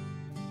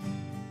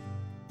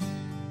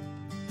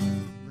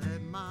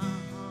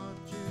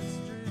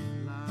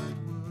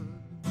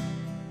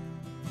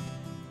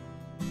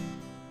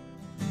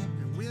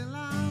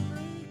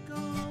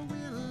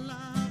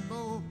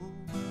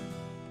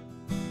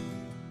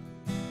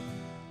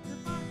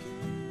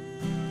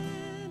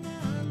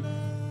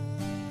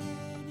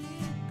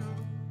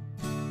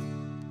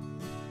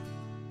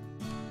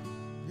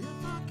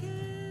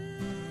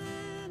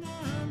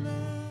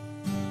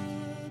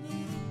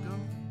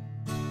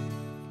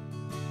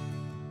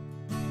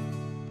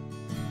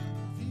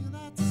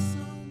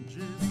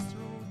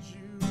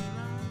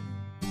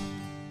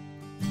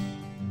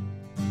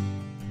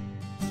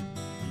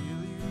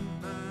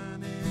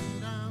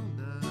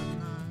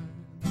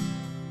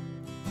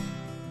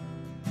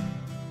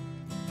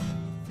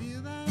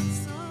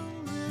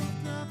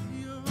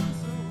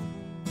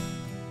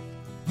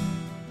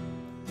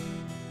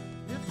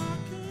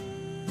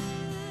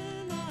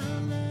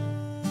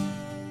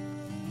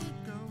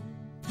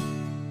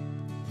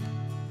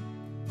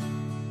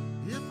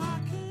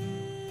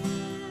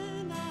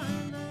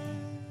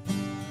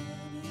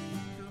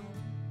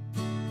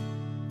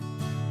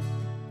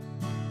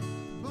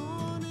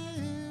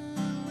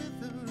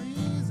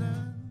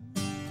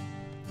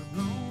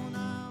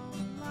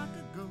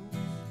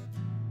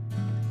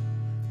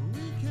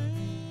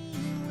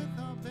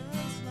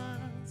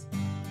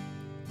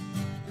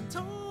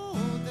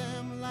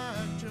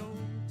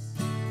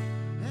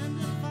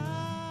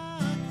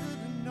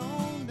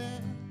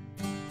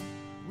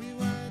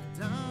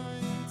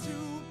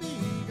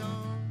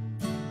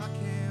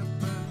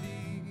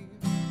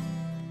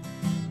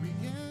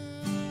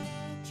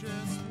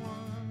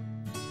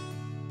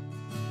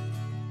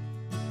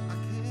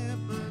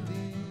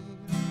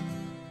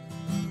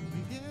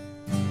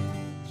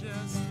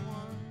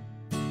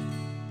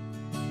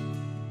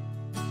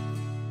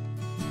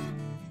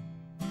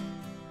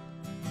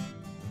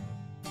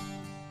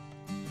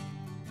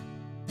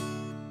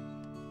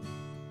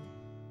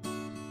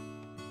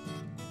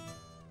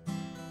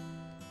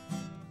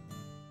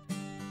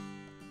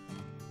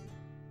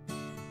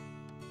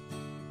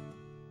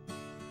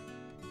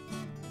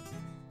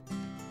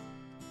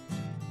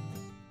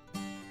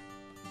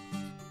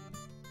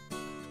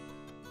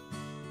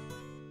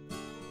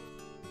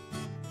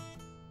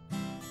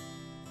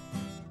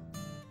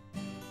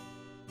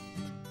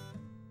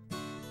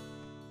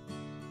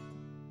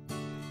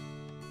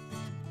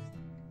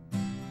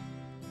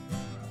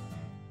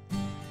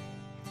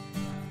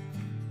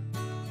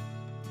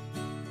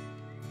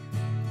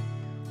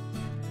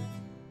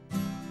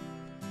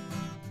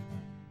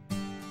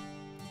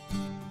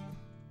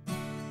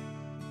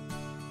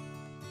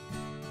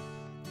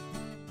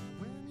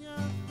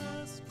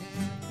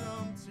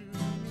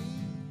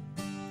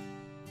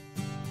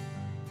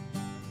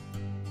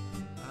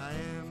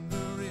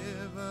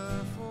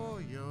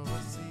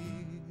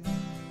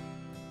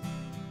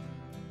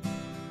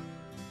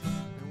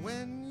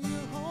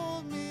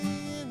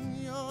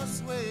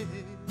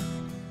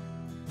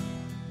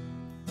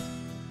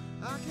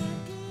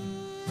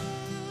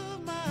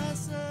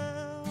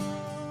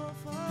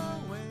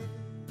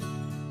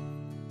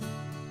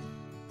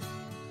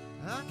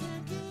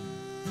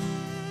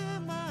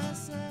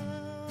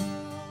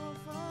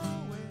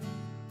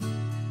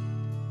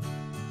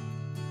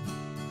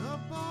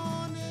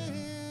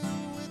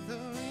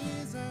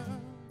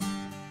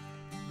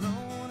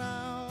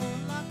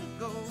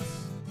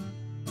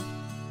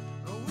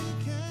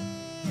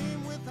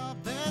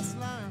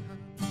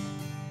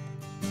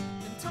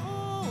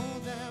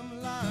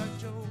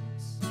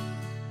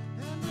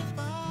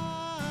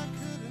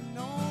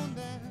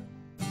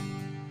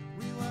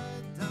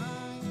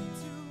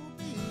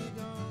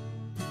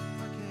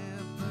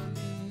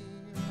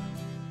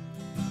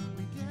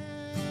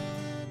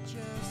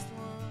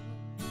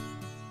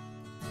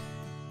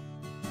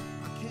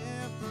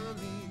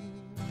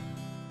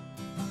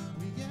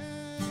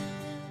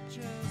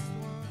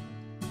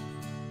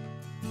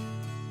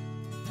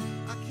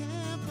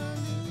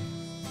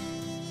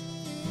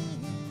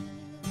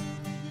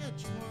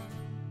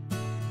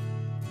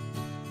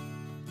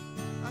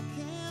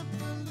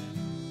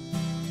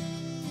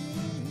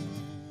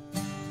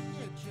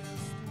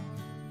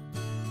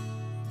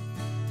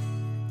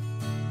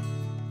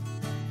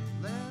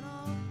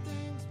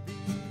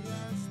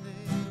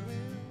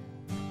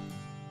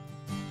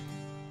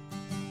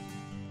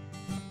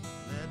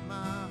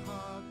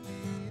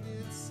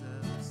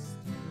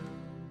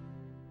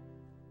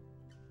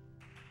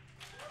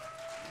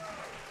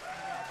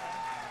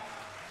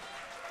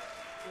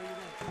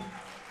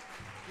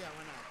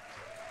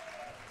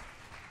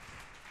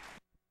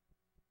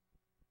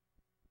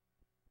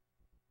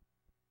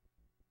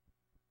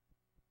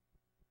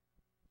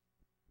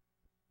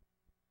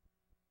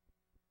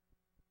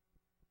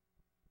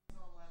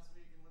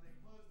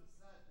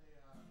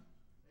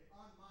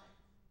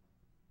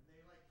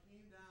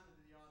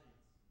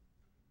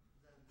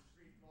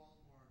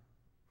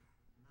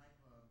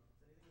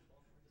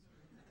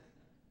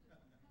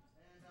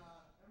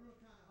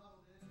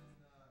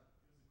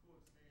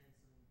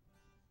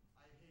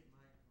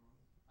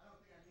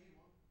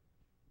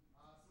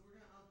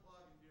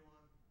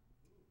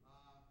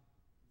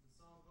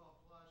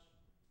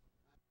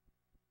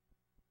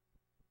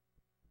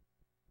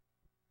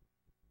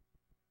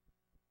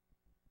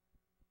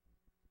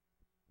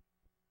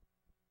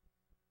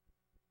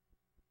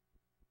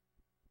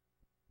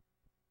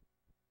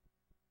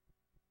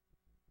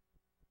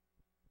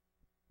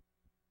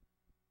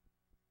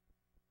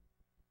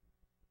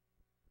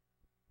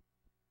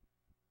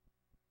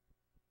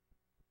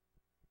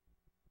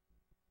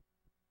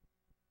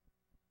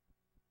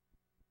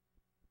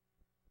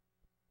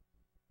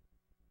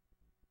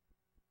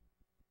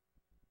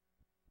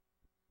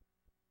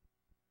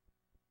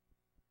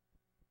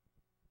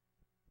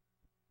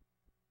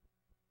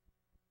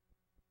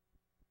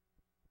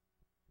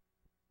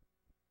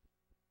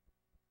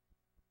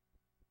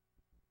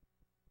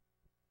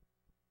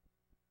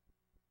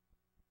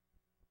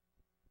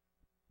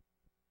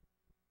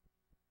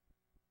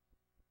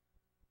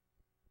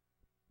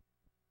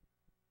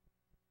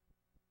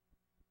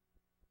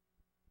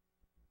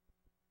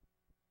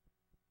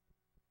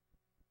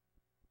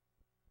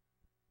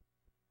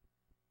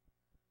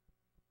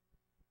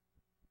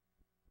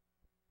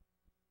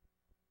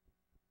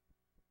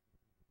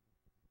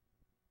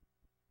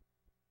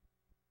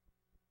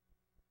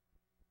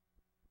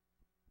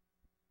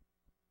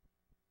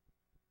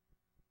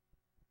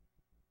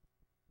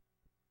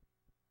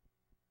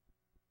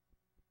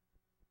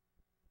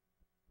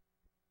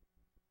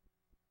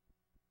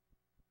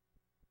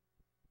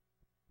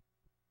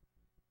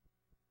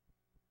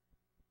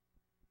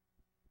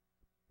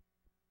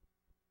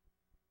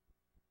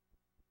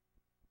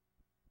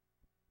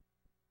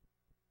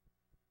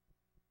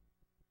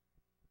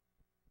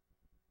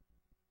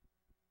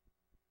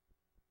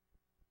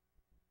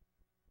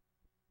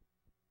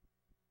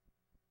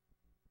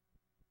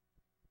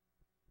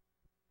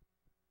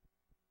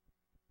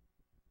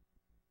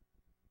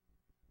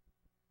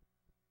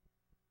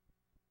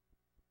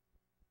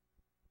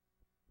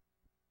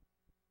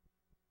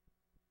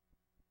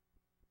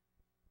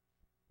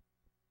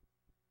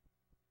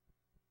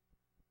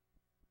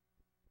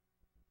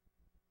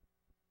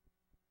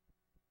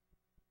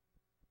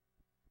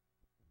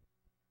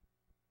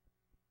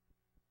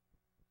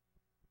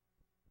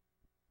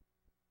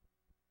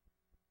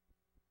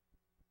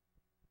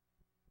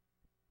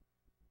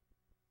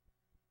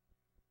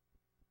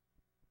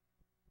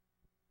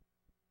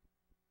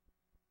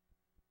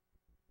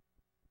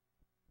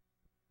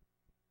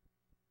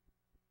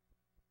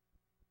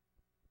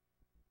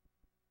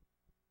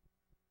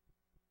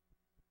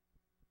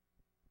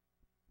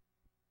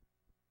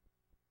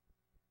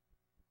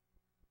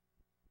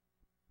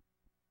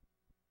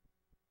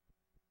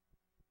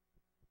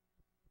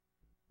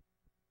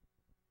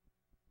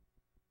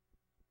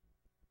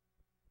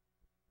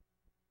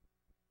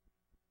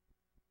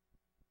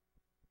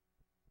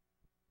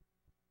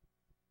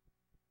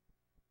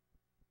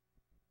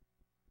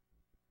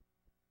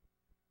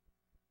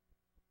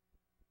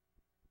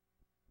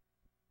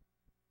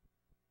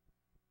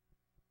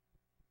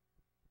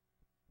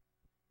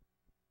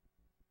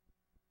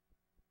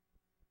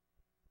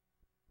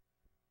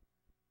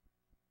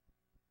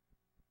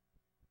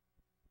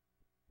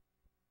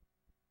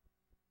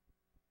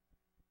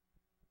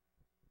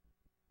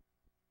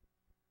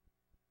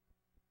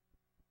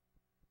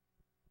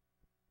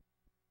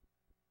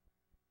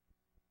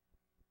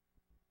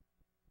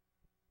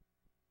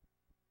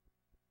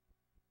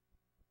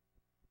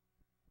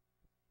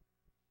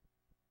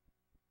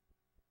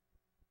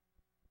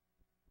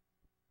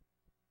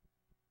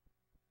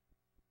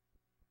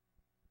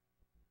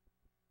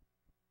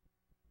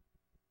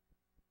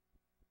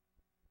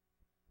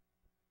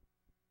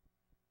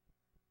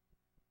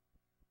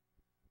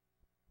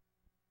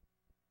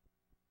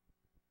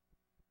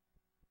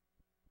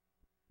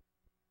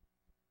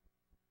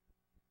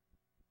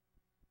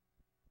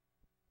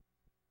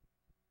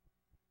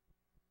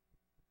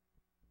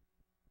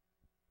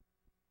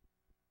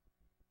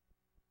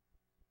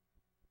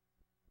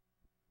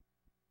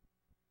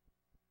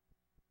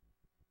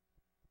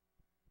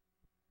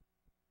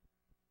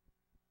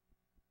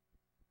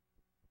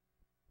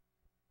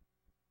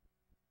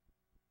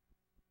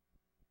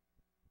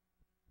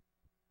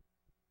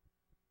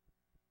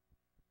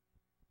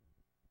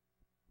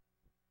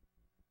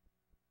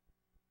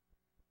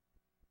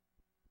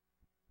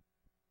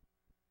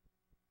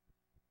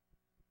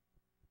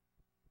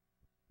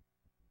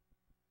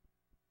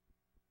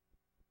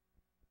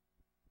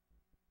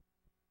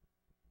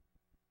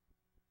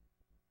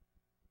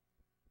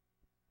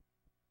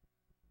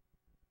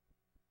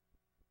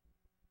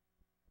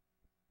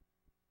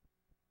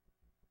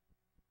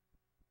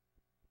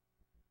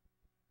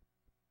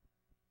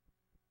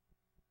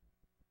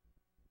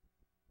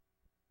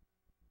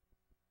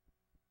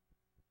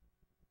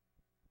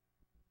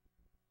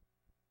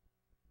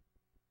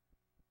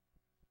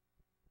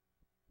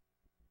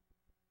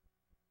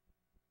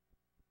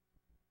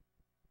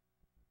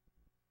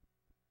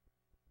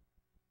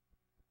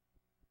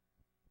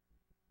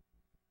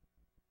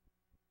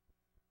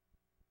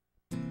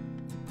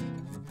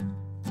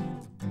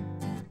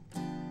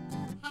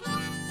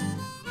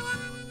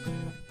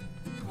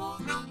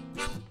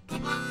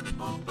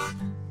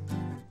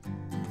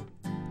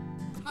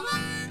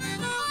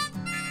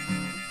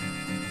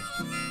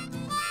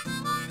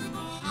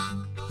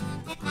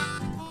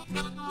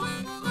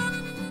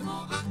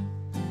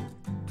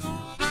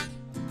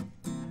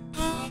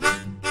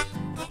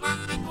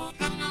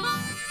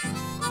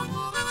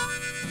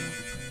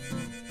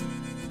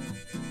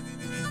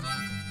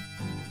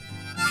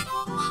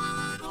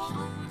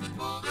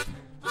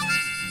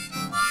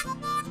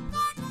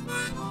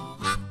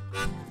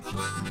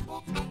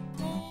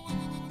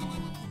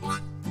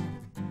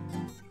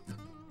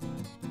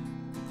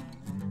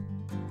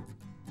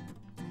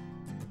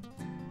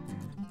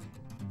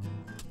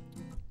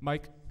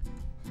 Mike.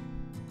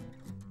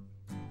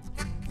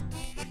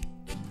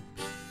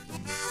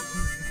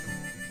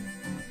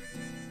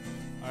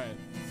 All right.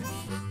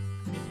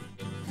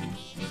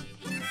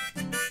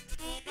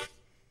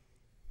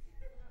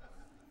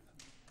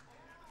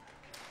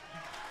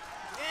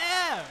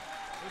 Yeah,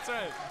 that's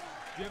right.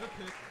 Do you have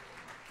a pick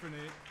for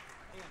Nate?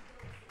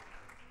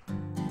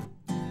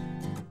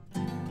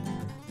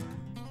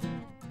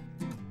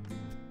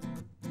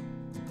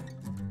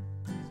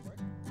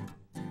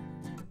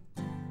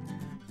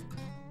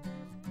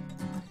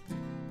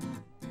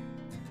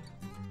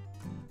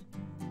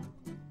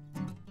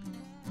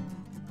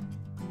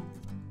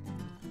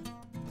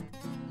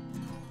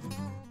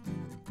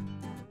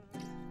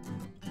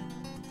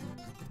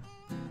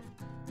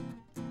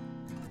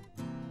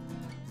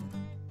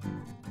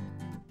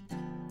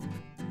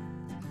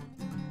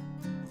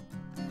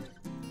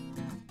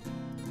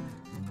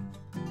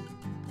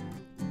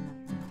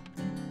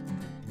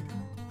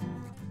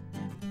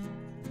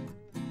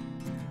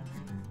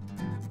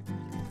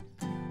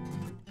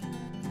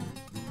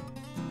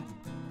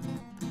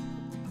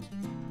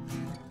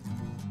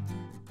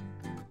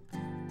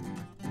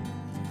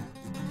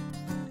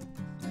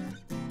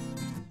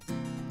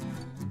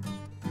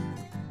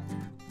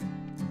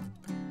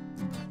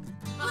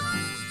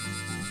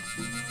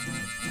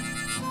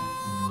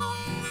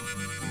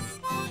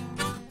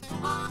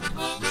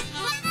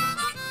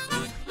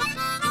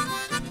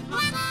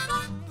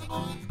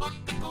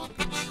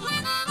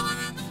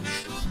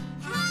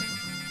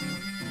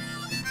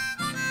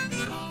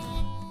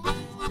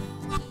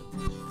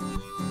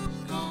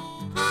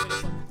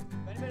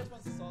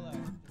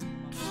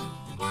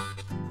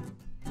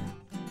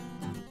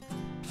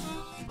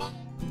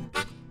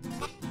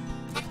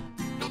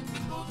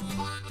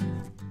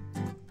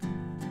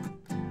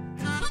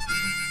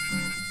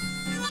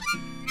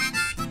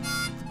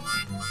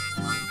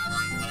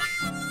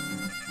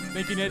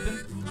 Thank you,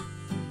 Nathan.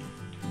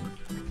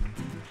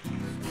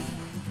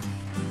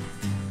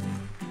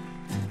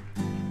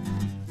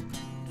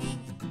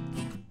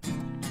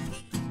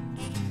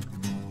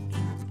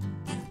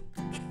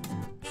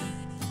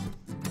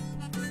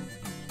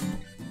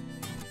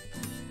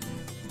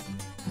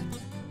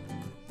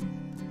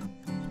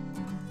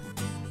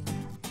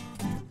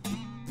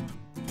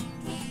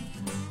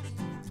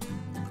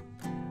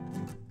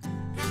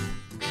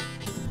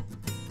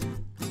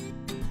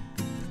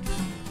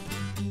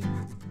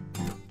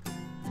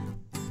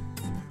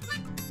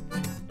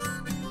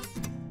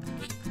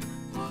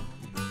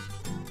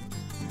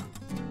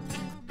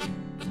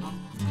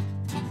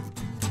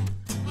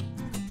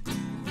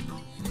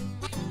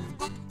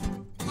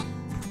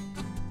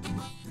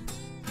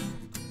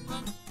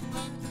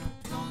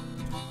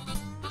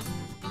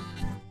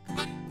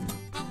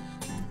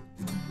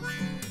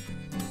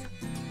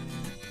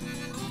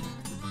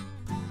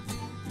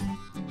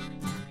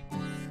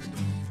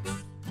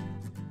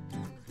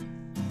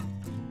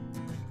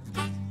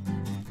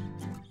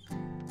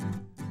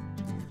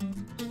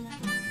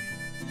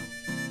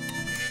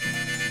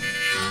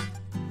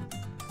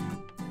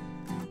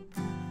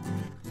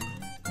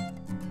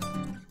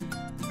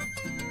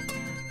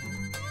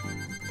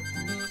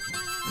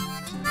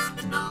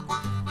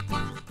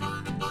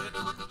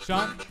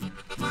 Sean?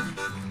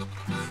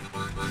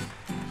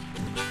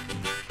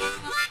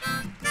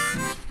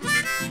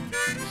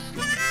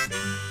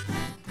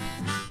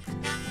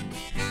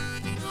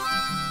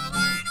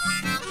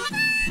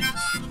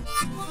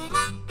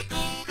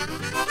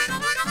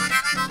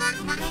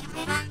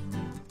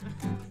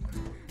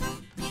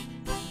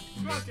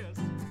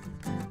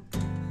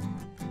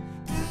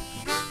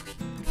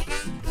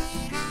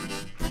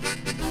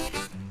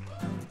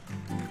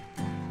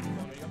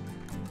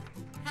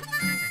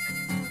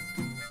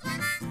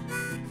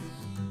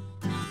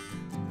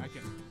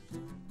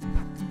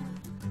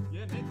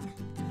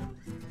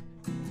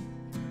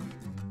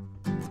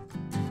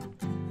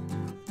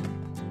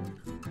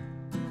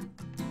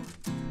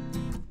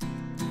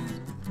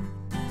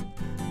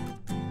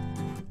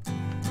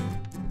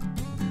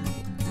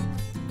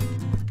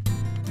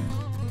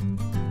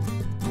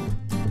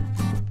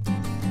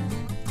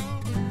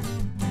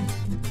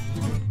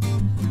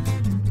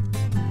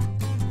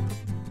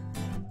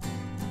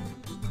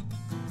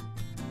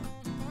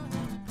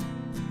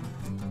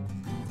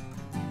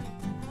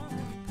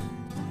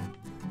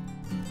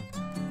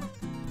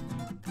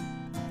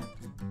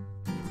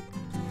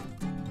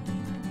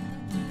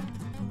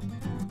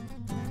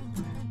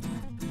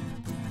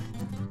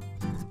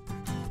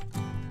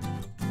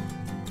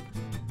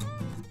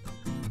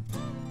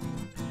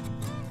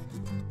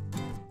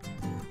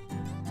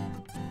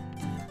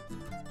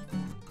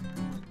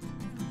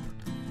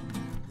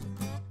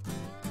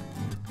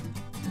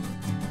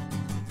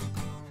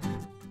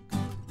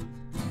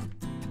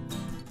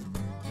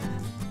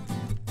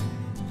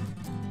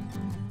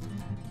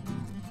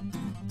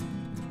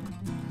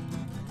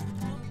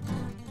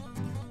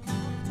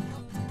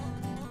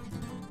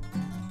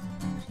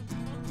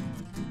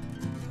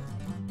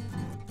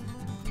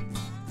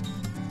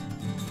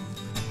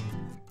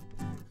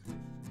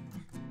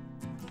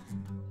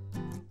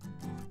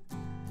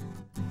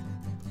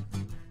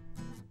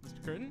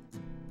 Curtin?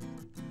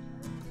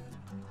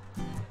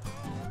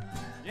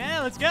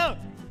 Yeah, let's go.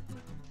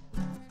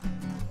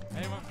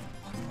 Anyone?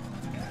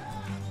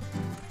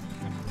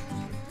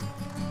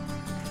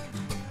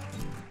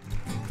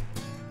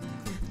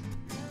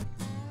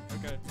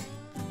 Okay.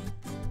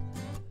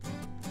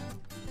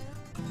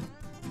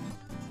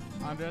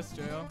 Andres,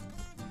 J.O.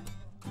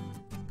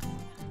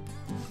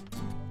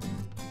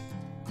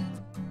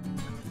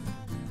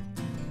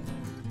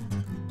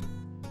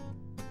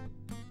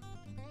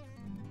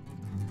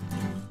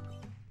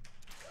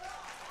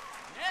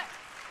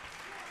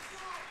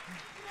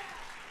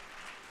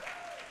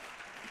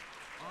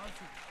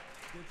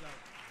 Good job.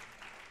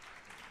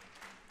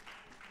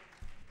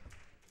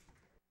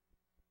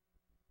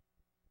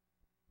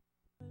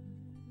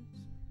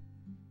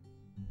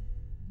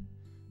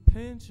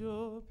 Paint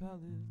your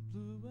palette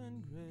blue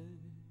and gray.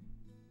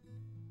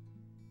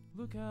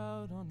 Look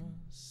out on a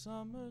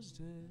summer's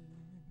day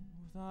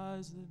with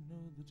eyes that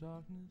know the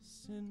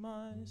darkness in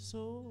my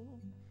soul.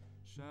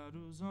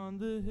 Shadows on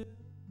the hill.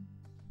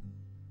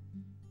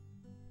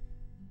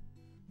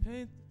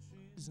 Paint the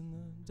trees and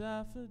the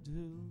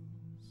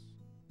daffodils.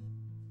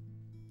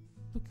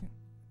 Look and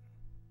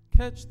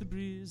catch the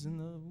breeze in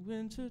the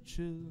winter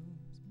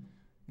chills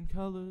and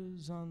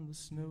colors on the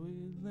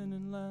snowy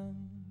linen land.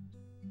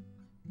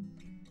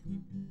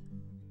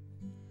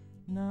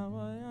 Now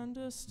I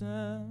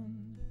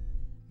understand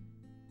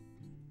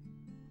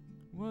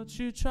what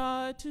you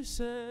tried to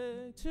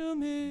say to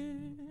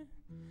me,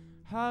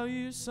 how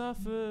you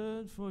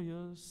suffered for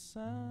your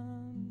sanity,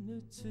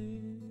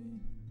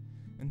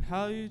 and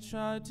how you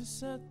tried to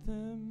set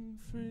them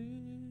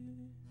free.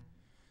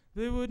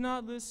 They would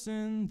not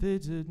listen, they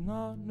did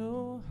not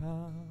know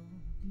how.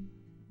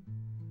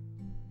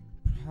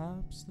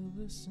 Perhaps they'll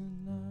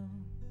listen now.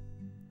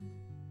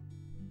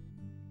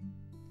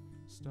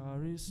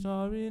 Starry,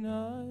 starry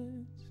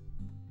night,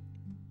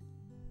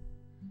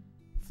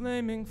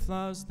 flaming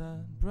flowers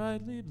that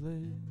brightly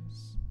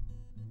blaze,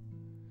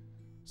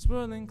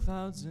 swirling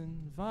clouds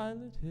in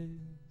violet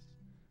haze,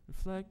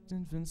 reflect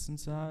in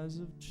Vincent's eyes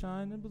of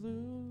china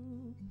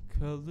blue,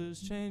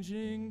 colors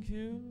changing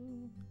hue.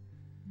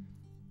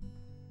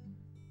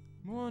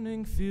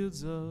 Morning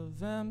fields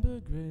of amber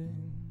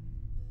grain,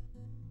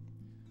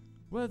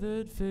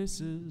 weathered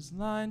faces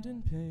lined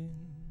in pain,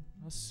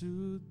 are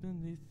soothed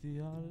beneath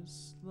the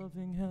artist's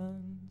loving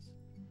hands.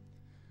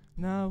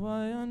 Now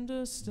I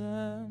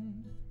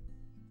understand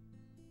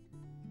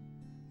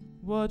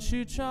what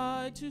you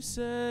tried to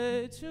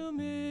say to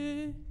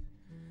me,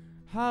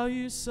 how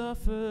you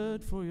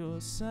suffered for your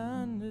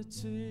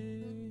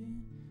sanity,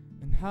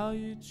 and how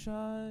you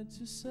tried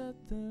to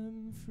set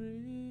them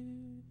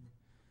free.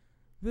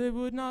 They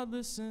would not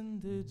listen,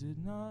 they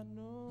did not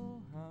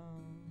know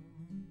how.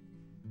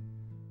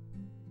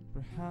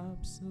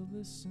 Perhaps they'll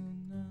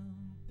listen now.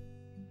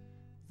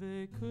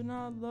 They could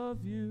not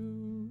love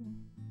you,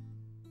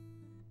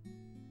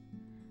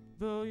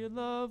 though your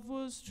love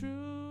was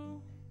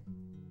true.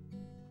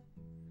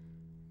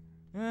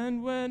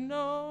 And when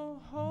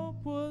no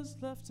hope was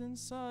left in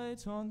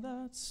sight on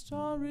that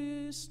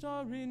starry,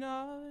 starry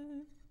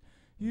night,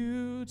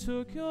 you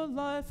took your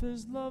life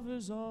as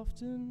lovers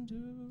often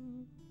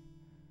do.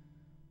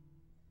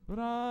 But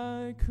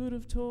I could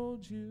have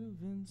told you,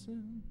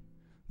 Vincent,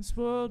 this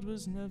world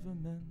was never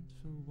meant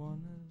for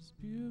one as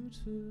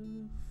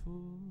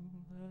beautiful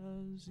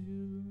as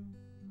you.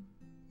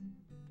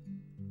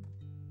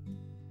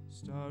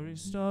 Starry,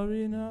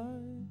 starry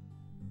night,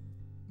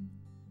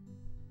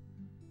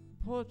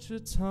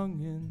 portraits hung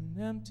in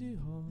empty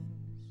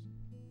halls,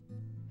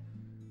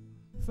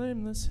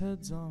 flameless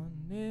heads on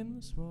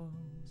nameless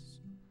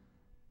walls,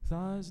 with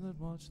eyes that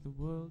watch the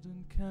world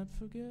and can't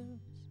forget,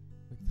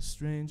 like the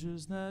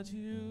strangers that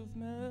you've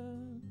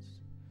met,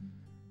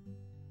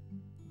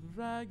 the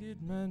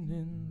ragged men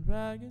in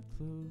ragged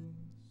clothes,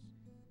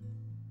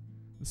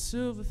 the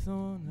silver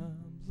thorn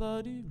and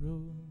bloody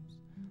rose,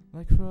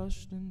 like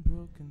crushed and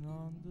broken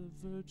on the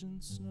virgin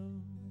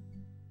snow.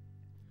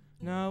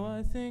 Now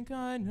I think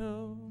I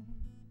know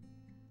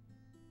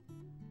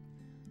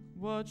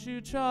what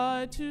you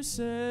tried to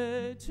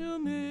say to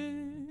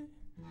me,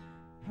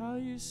 how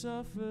you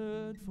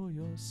suffered for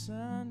your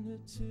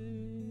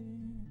sanity,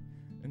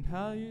 and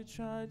how you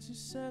tried to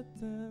set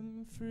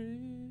them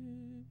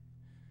free.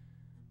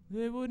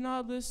 They would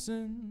not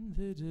listen,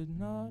 they did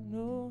not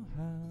know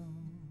how.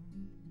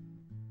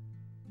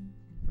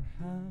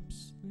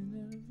 Perhaps they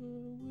never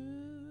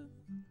will.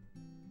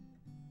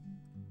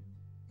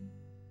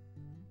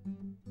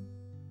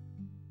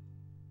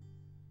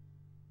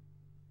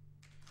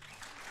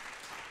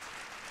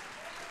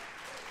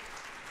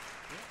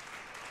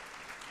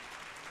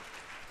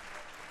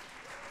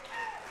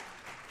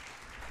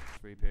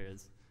 Free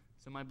periods.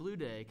 So my blue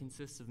day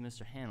consists of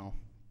Mr. Hanel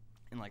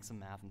and like some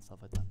math and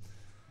stuff like that.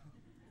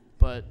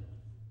 But,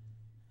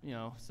 you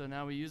know, so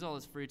now we use all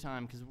this free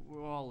time because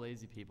we're all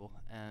lazy people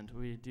and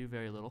we do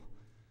very little.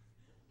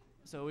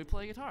 So we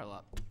play guitar a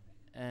lot.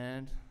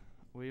 And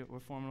we're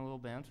forming a little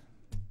band.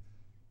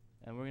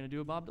 And we're going to do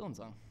a Bob Dylan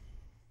song.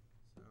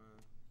 So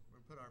we're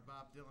going to put our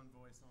Bob Dylan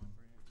voice on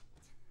for you.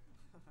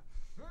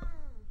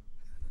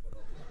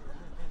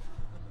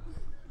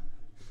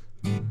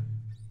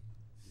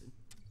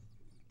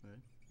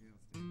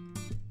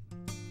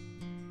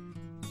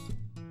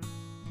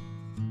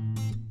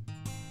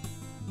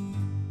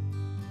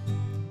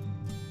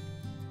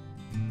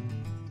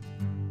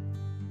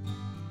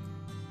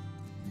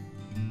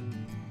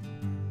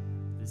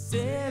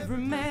 Every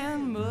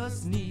man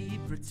must need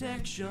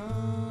protection.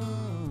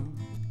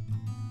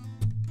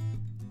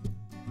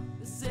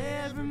 This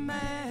every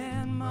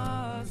man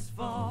must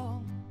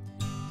fall.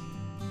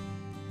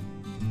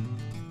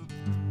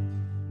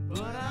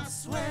 But I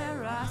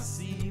swear I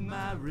see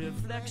my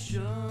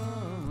reflection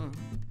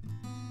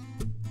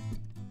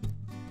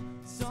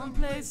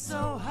someplace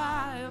so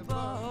high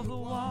above the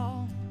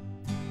wall.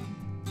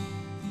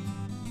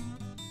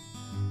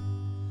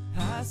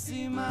 I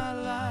see my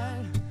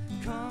light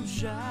come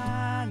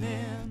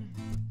shining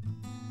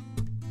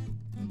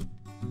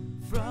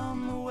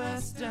from the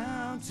west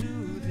down to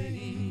the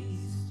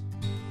east.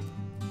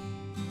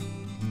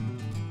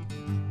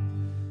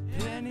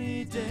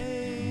 Any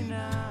day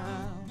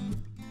now,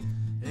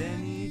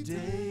 any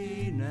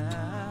day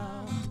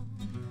now,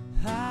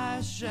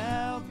 I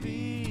shall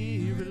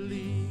be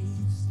released.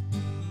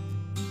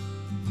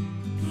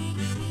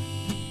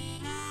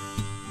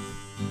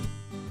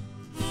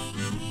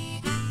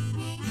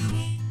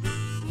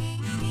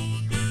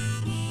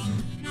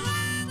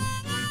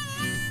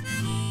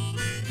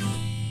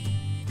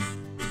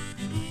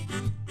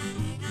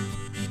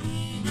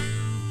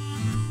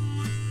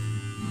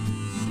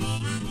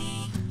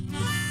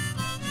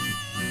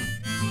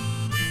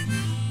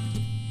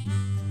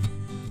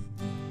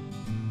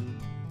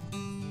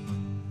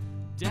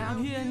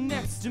 Down here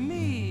next to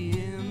me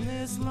in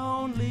this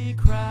lonely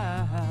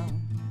crowd,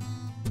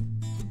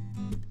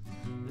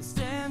 there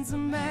stands a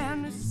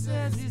man who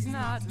says he's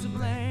not to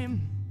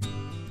blame.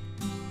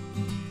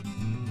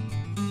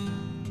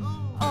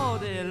 All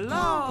day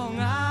long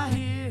I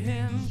hear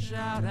him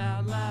shout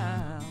out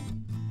loud,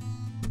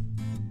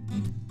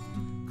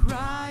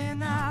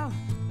 crying out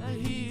that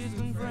he's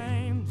been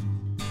framed.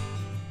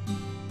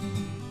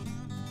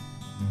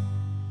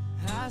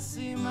 I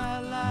see my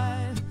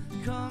light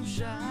come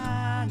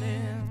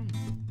shining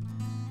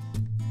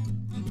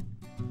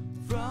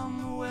from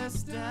the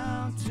west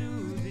down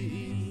to the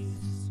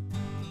east.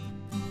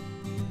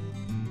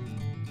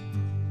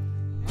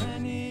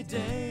 Any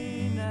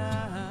day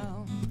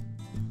now,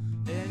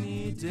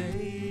 any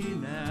day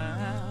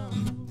now,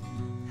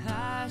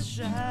 I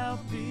shall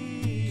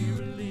be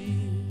released.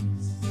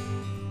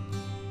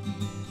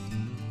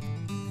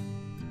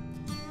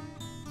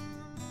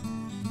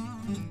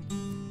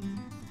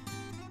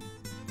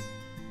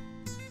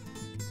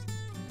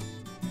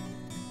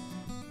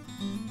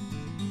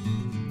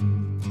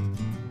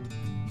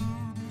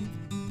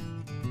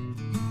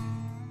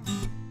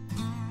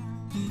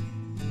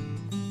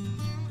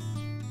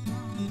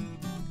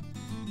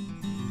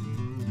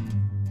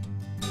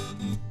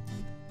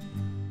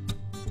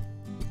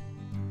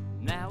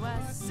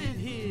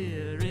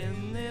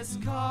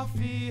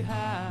 Coffee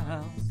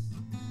house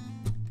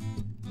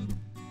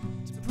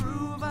to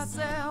prove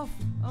myself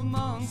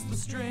amongst the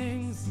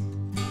strings.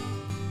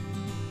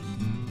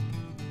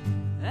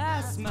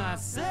 Ask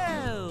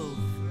myself,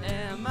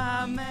 am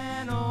I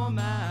man or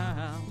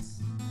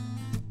mouse?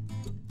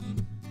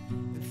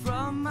 And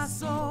from my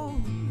soul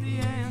the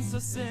answer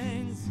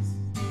sings.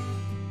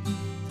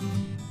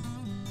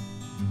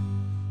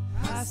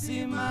 I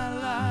see my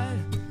light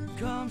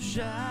come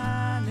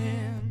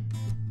shining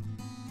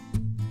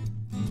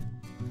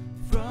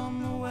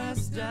from the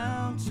west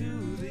down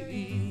to the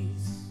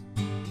east.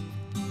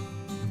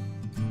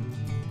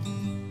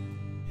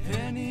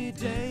 Any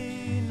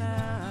day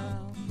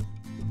now,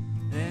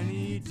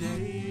 any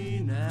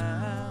day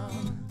now,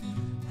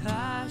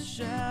 I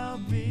shall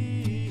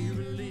be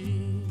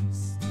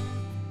released.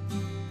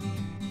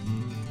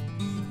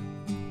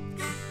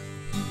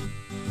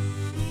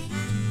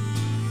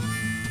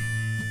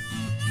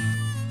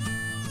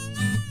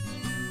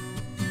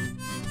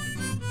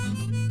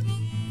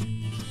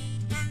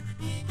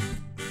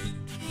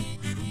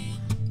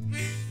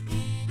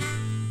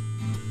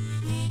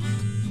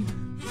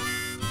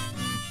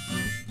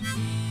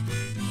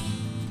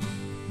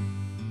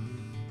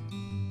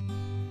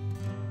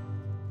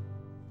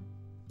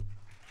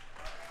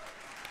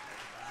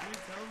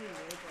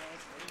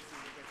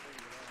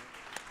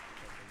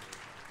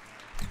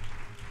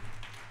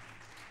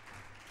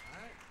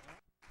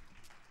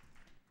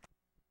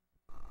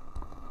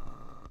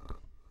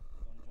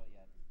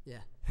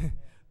 Yeah.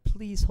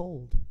 Please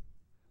hold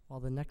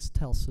while the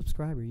Nextel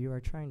subscriber you are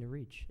trying to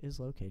reach is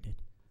located.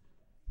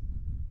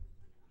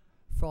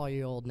 For all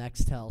you old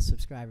Nextel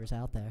subscribers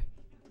out there.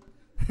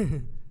 We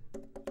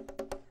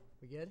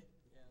good?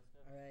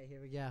 Yeah. All right, here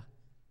we go.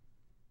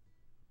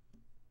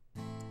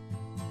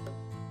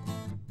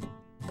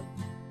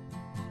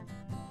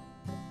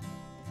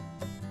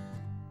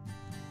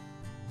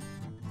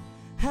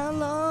 How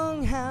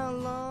long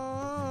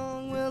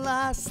will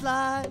I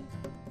slide?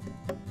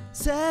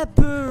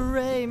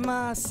 Separate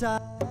my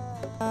side.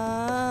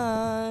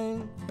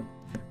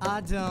 I I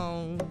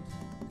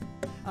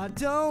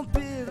don't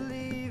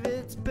believe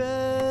it's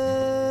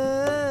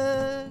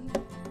bad.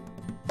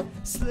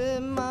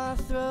 Slit my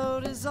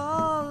throat is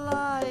all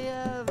I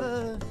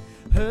ever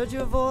heard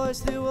your voice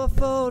through a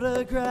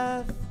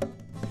photograph.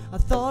 I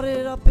thought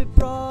it up, it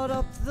brought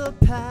up the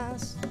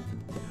past.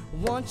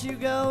 Once you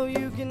go,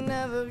 you can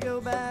never go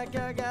back.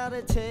 I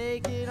gotta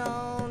take it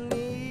on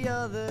the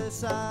other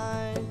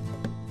side.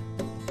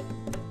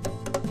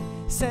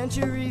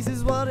 Centuries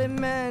is what it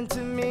meant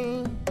to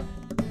me.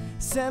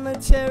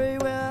 Cemetery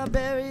where I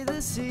bury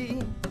the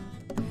sea.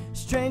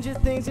 Stranger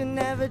things that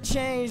never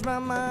change my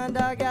mind.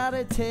 I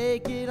gotta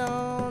take it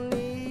on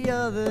the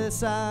other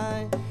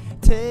side.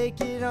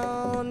 Take it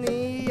on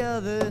the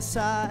other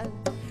side.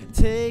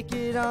 Take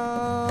it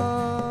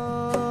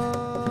on,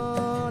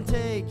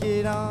 take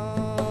it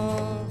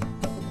on.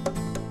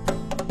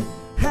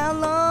 How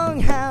long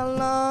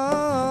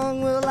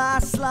will I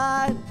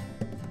slide?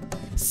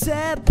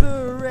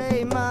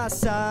 Separate my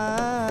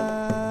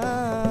side.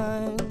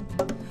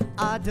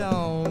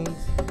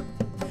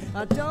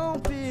 I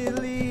don't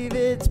believe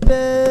it's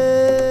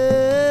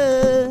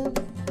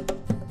bad.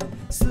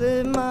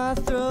 Slit my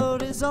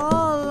throat is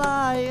all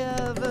I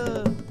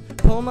ever.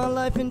 Pour my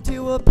life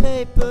into a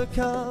paper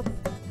cup.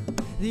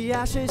 The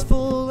ashtray's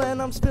full and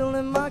I'm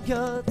spilling my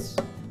guts.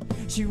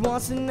 She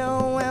wants to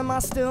know, am I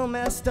still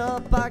messed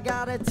up? I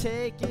gotta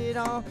take it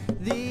on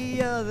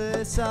the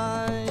other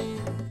side.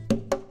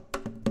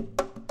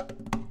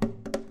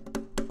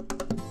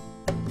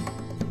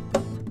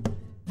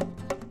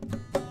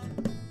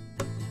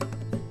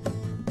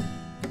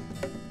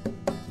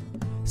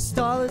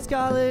 Starlit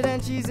Scarlet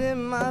and she's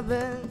in my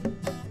bed.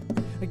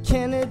 A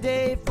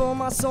candidate for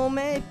my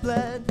soulmate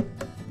bled.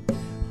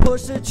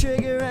 Push the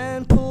trigger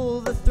and pull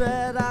the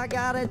thread. I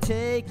gotta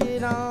take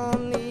it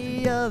on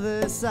the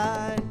other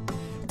side.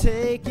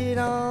 Take it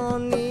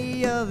on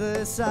the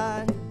other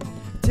side.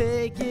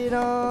 Take it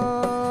on,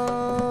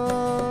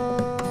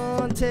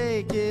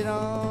 take it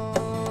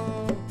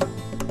on.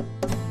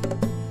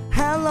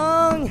 How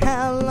long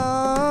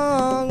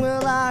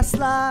will I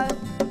slide?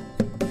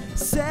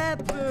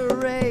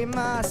 Separate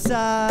my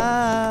side.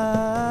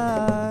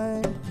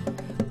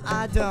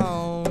 I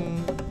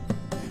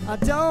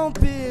don't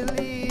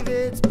believe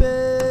it's bad.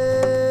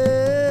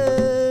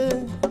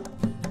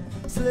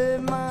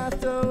 Slit my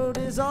throat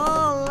is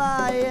all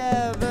I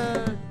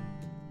ever.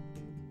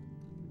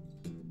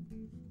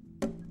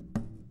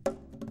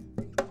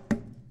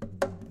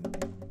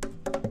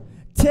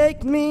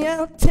 Take me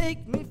out,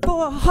 take me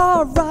for a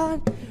hard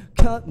ride.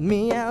 Cut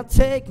me out,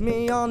 take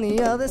me on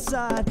the other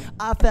side.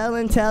 I fell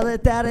and tell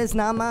it that it's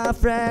not my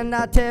friend.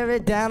 I tear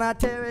it down,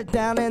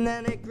 and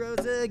then it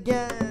grows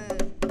again.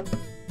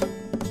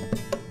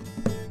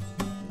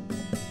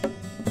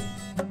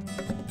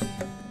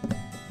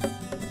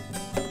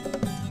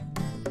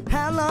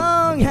 How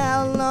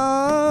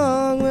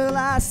long will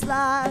I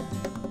slide?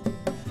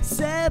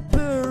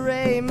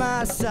 Separate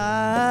my side.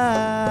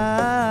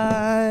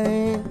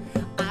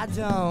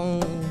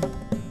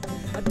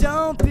 I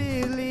don't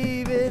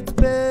believe it's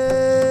bad.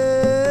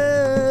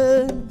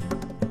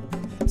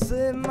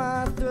 Slit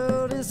my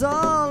throat is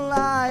all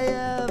I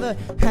ever.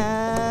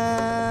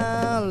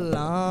 How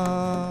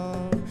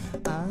long?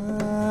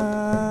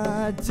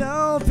 I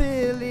don't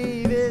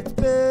believe it's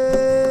bad.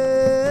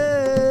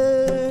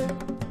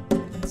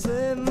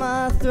 Slit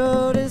my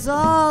throat is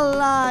all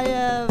I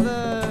ever.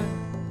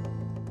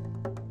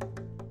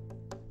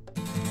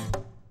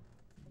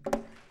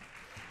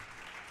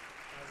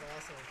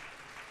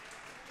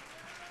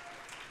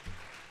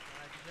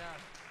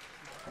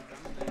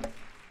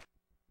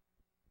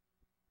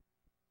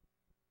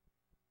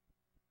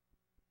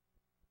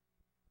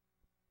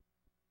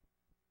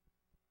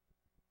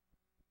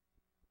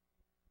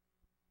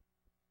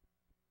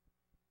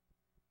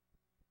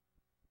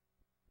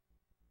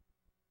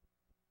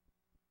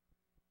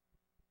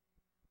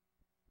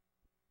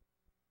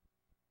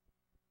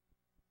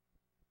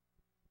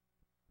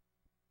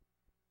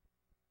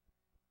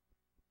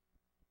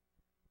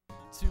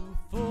 To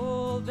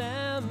fool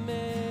them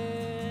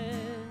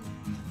in,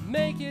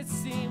 make it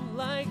seem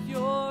like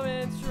you're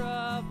in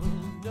trouble.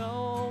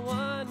 No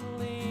one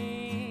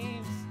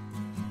leaves,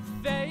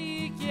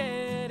 fake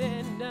it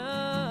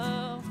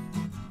enough.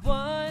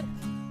 What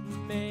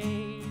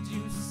made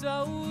you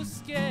so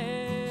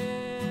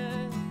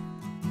scared?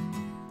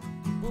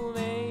 Well,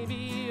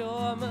 maybe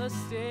you're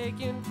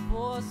mistaken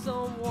for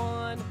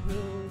someone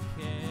who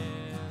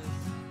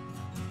cares.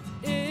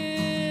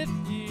 If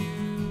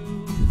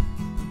you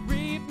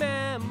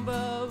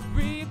remember,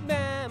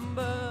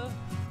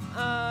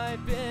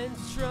 I've been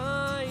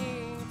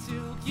trying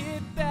to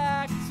get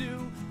back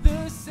to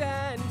the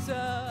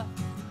center.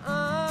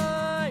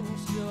 I'm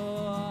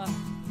sure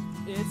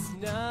it's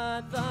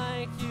not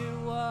like it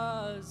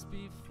was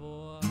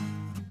before.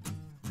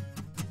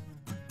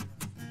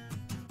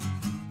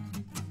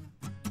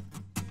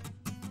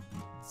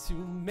 To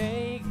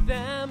make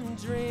them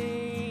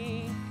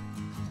drink,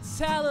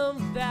 tell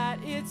them that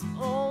it's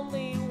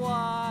only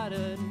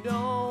water.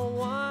 No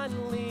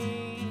one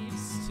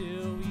leaves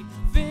till we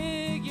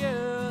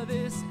figure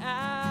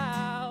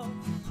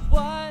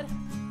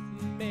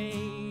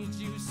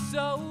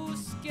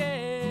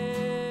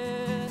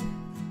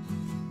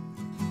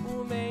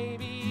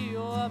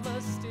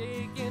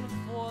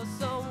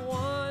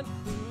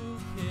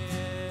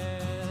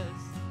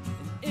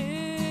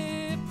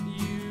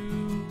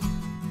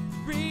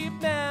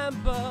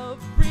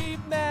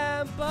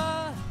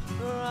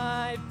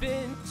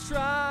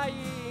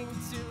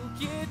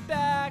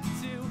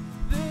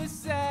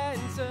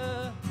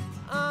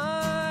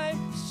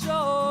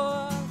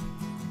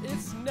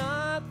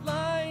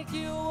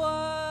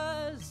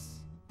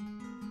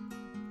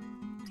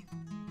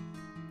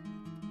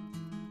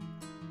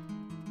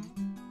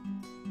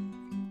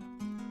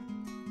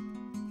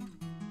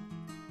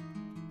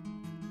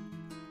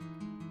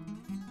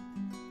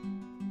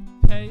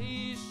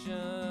patience.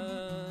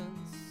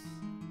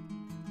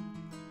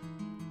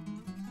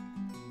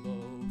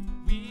 Both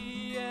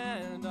we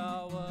and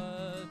our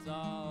words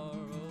are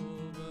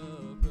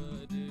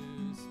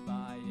overproduced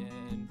by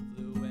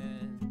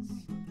influence.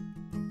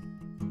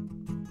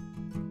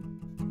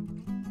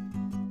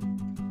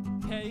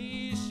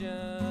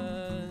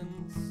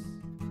 Patience.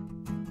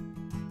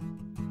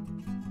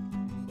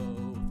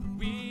 Both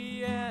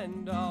we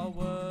and our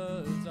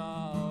words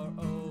are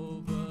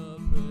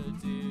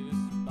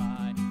overproduced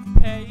by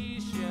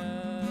patience.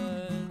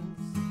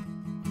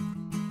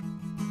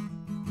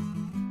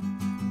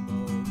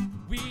 Both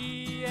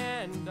we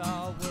and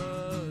our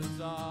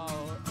words are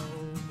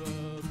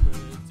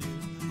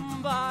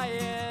overproduced by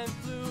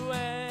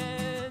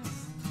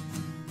influence.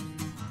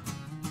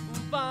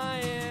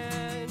 By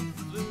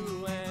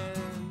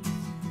influence.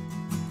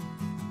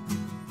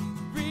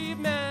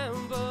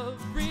 Remember,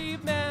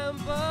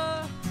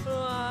 remember,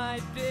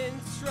 I've been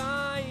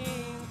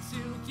trying to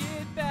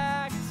get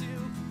back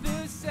to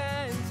the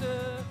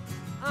center.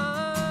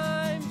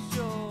 I'm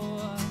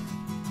sure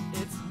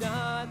it's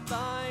not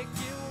like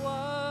it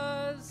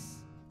was.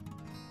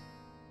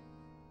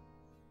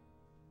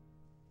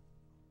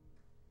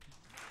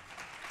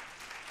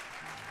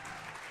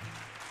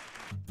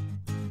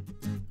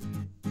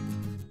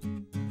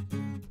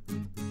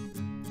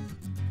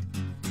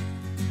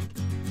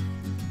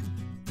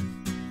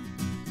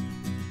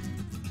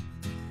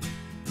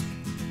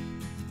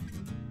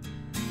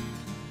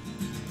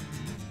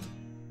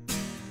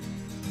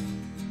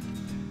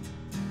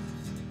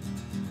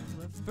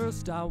 At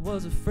first I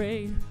was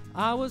afraid,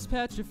 I was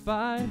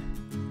petrified.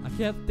 I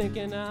kept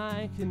thinking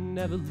I could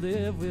never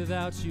live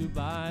without you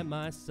by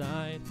my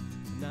side.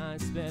 And I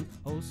spent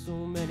oh so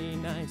many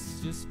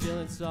nights just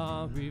feeling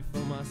sorry for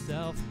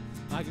myself.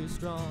 I grew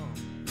strong,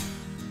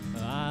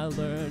 I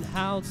learned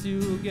how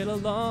to get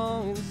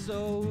along, and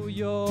so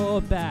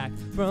you're back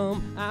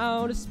from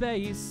outer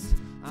space.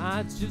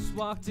 I just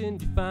walked in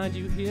to find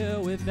you here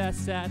with that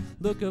sad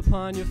look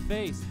upon your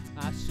face.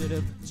 I should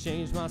have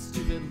changed my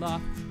stupid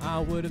lock. I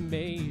would have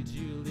made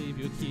you leave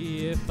your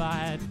key if I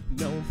had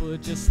known for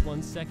just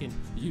 1 second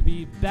you'd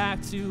be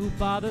back to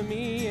bother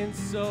me. And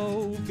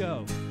so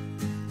go,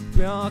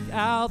 walk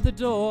out the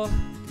door,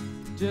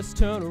 just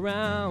turn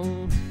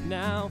around.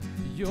 Now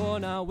you're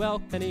not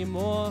welcome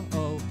anymore.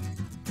 Oh,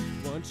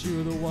 weren't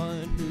you the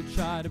one who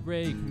tried to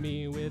break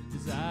me with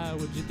desire?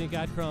 Would you think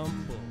I'd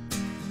crumble?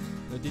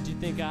 Or did you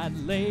think I'd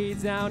lay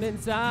down and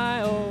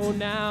die? Oh,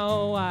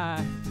 now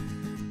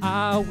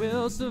I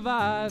will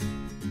survive.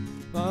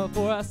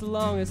 For as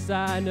long as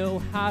I know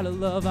how to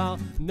love, I'll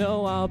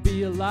know I'll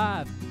be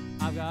alive.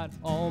 I've got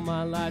all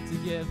my life to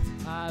give,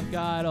 I've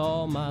got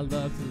all my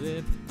love to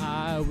live.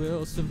 I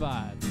will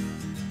survive.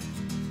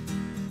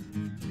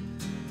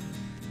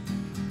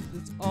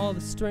 It's all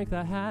the strength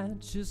I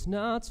had just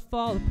not to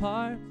fall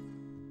apart.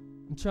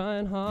 I'm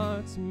trying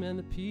hard to mend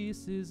the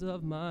pieces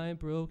of my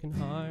broken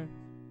heart.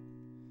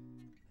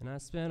 And I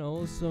spent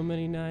oh so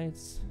many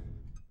nights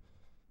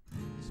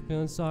just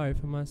feeling sorry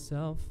for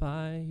myself.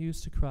 I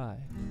used to cry,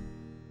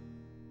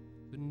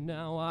 but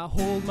now I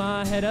hold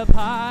my head up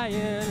high,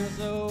 and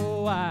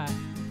so I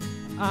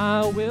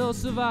will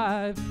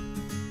survive.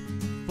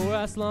 For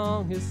as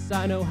long as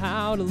I know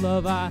how to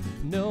love, I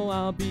know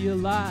I'll be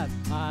alive.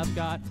 I've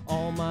got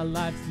all my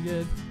life to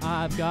give,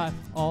 I've got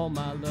all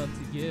my love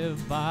to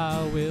give.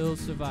 I will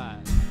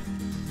survive,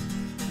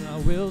 I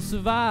will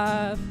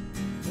survive.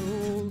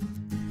 Oh.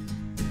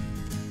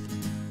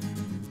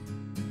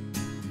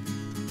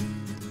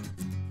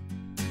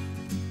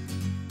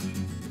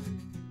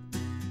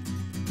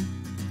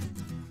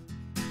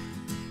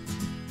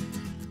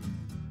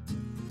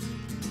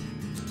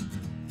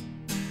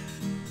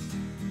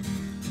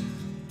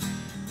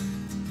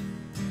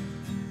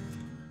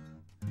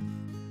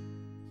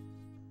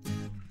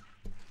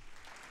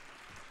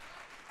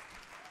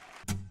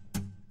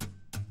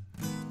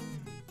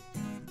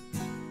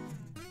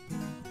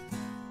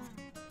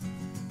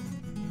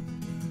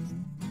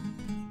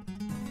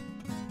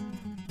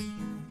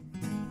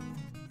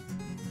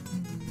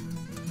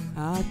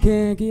 I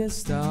can't get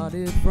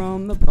started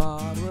from the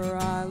part where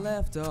I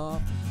left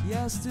off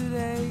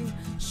yesterday.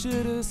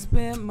 Should've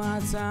spent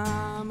my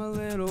time a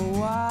little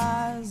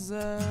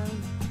wiser.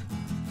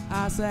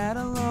 I sat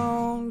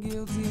alone,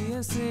 guilty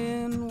as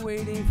sin,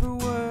 waiting for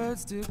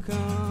words to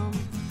come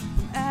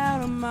from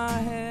out of my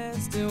head,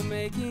 still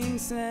making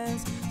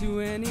sense to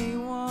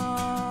anyone.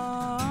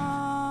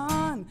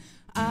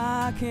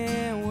 I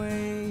can't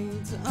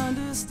wait to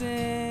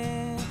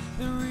understand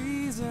the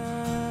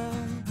reason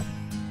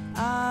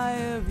I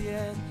have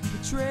yet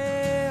to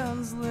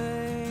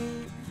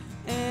translate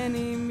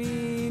any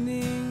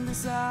meaning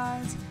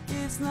besides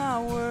it's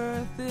not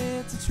worth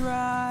it to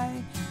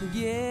try.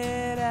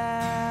 Get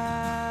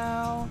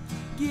out,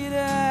 get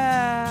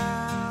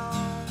out.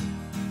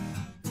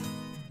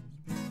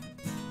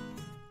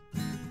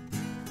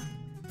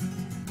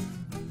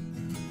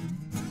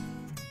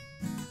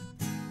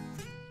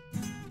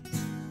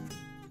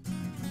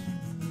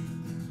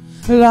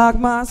 Lock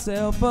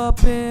myself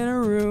up in a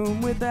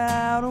room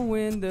without a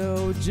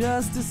window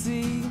just to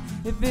see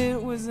if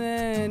it was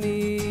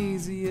any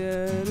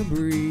easier to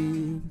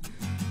breathe.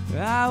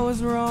 I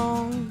was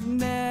wrong,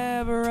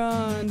 never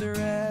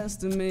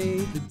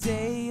underestimate the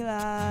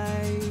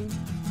daylight.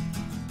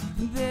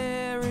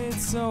 There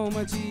it's so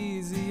much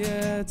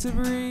easier to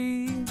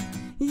breathe.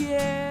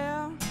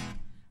 Yeah,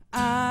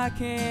 I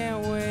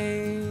can't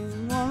wait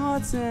one more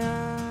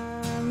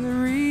time. The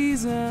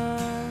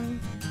reason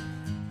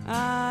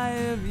I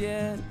have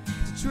yet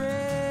to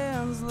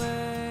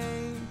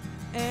translate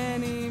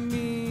any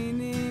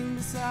meaning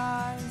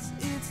besides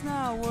it's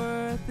not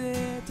worth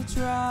it to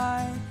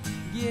try.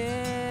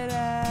 Get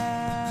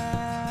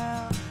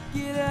out,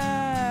 get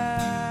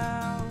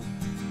out,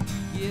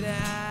 get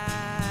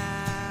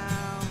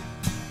out,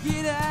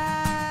 get out.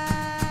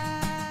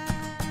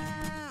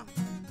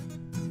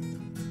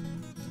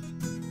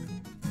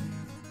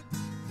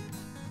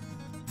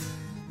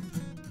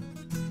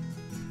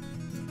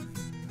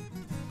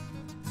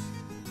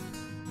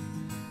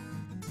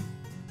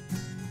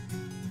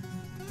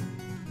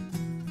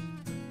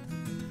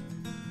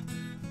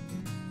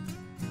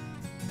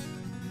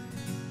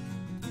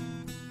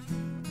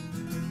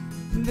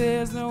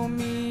 There's no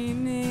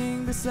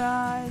meaning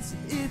besides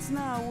it's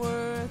not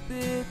worth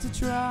it to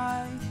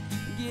try.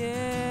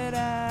 Get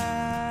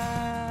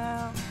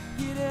out,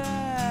 get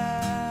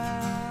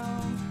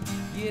out,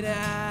 get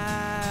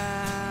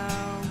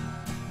out,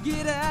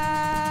 get out.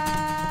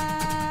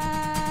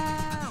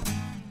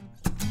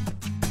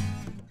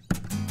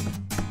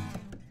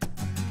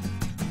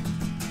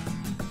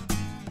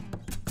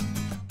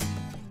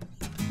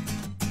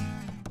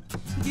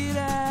 Get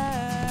out.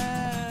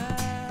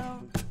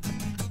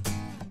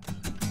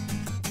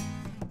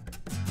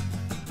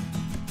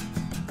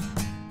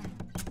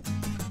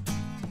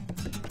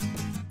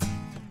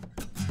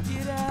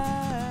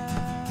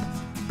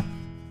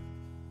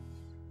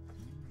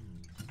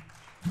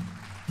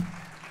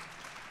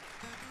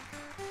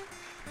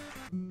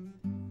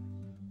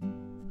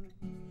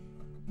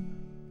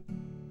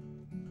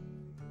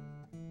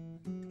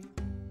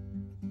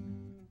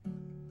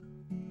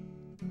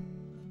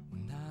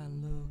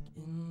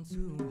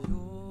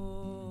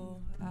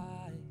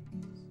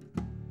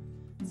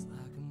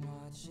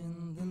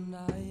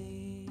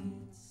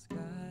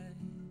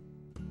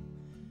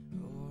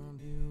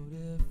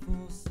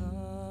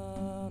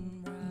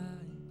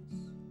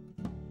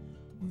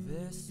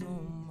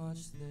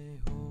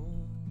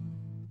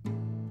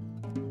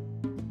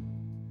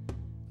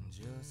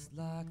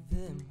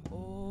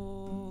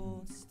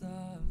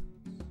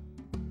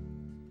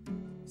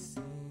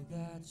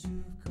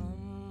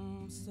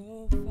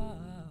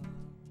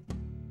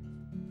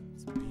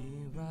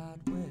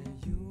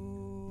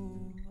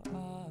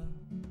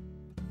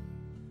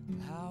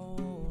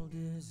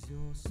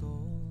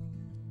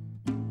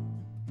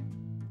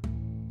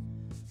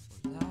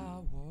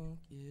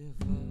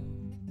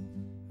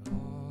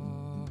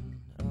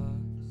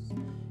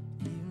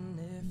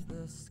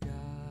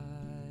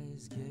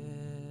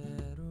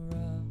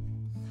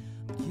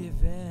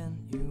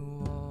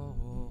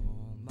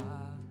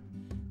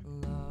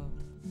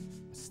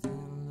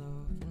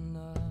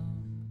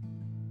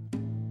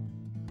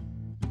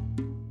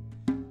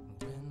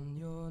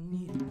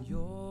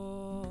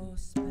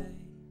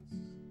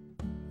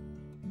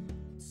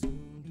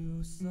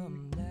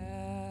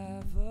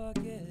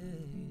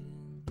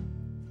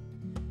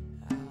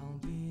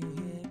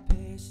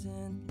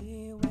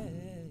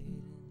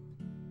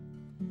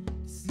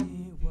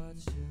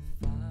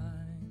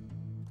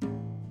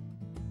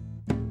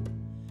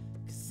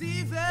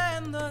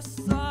 The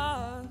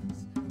stars,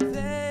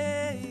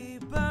 they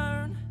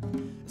burn.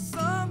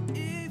 Some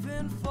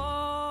even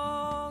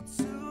fall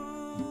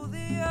to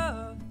the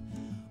earth.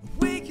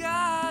 We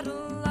got a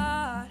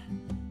lot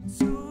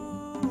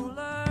to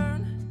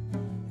learn.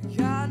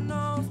 God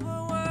knows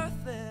we're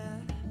worth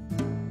it.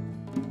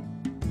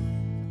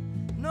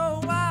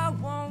 No, I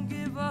won't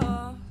give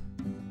up.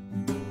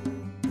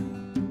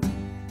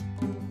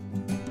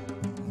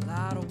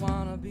 I don't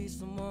wanna be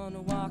someone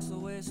who walks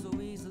away so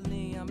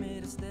easily. I'm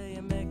here to stay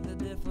and make the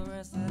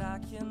difference that I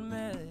can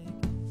make.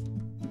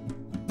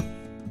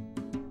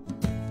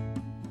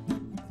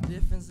 The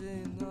difference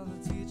is all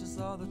the teachers,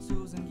 all the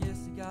tools and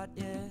gifts you got,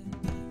 yeah.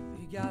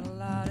 You got a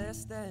lot at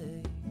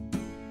stake.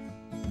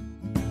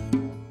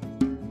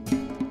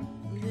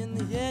 And in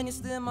the end, you're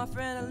still my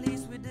friend. At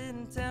least we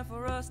didn't intend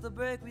for us to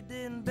break. We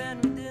didn't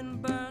bend, we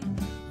didn't burn.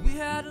 We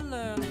had to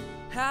learn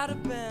how to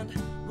bend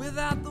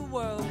without the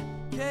world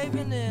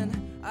caving in.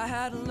 I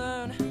had to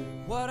learn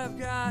what I've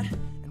got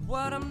and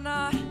what I'm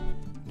not,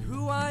 and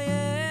who I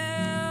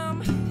am.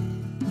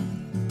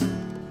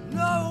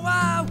 No,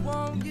 I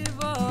won't give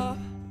up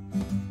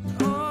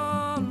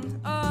on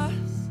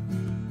us,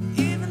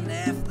 even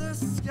if the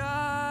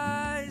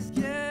skies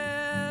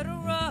get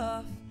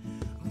rough.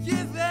 I'm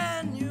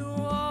giving you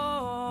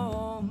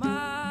all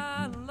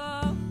my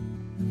love.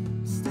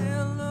 I'm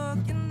still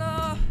looking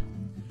up,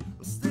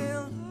 I'm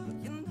still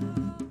looking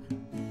up.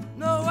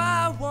 No,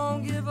 I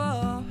won't give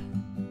up.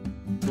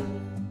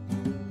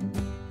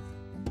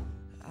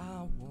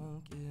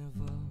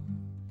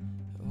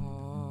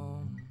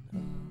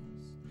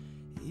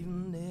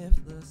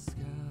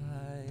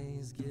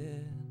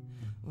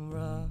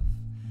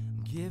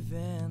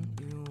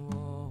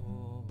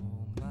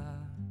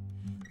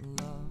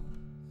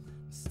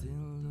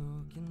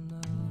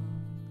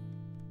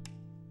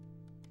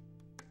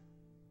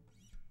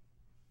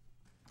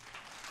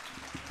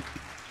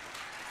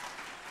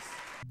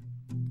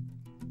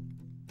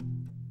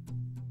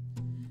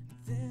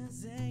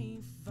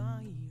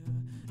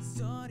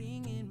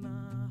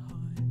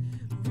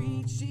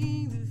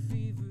 reaching the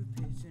fever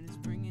pitch and it's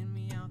bringing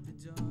me out the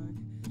dark.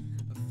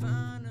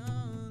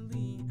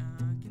 Finally,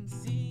 I can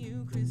see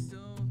you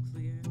crystal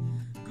clear.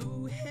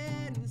 Go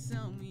ahead and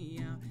sell me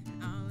out,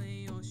 and I'll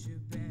lay your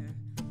shit bare.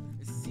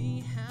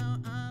 See how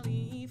I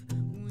leave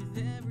with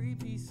every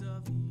piece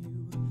of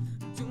you.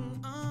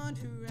 Don't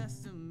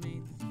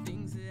underestimate the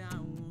things that I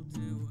will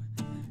do.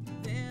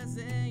 There's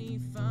a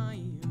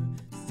fire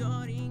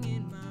starting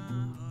in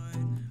my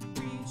heart,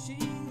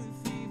 reaching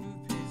the fever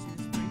pitch and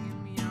it's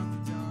bringing me out the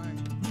dark.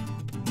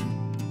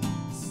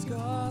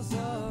 Scars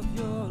of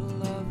your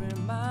love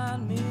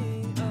remind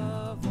me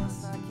of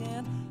us. I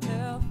can't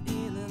help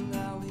feeling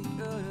that we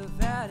could have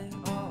had it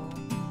all.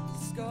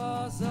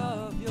 Scars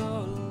of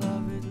your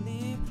love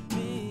relieve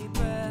me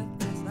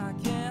breathless. I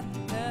can't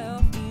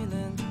help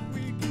feeling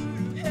we could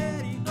have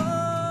had it all.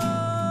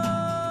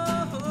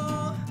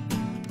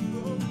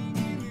 Rolling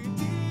in the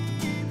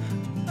deep,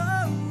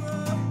 oh,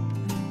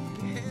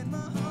 you had my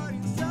heart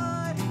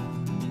inside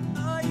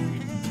all your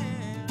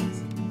hands,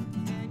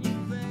 and you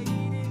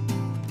played it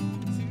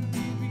to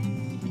be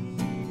beaten.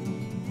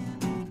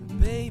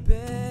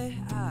 Baby,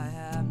 I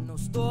have no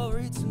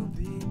story to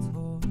be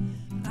told.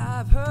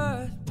 I've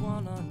heard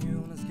one on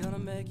you that's gonna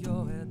make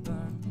your head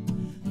burn.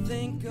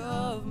 Think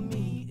of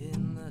me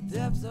in the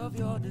depths of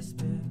your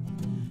despair,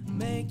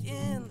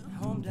 making a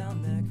home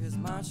down there, 'cause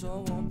mine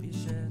sure won't be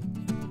shared.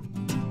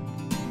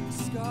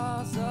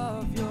 Scars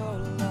of your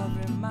love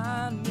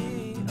remind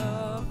me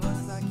of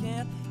us. I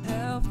can't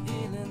help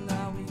feeling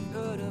that we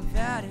could have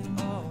had it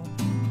all.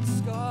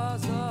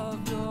 Scars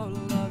of your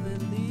love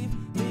relieve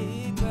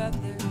me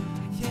breathless.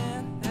 I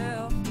can't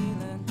help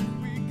feeling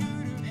we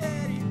could have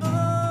had it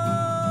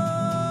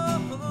all.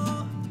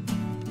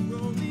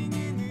 Rolling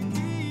in the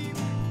deep,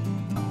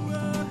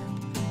 oh,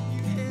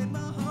 you had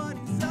my heart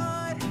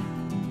inside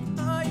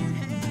all your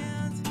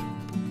hands,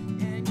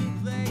 and you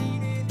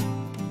played it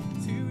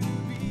to the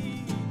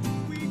beat.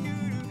 We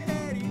could have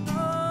had it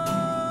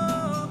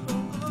all.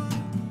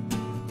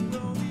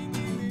 Rolling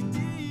in the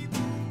deep,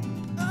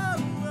 oh,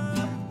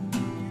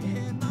 you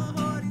had my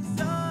heart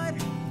inside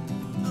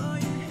all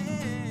your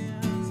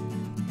hands,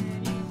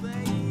 and you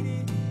played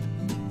it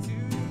to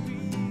the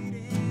beat.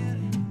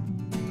 And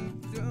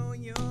throw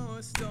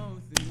your stone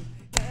through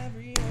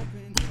every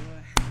open door.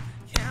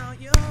 Count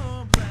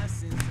your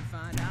blessings to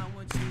find out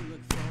what you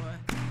look for.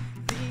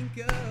 Think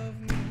of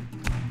me,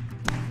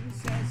 who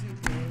says you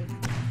could.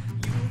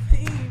 You will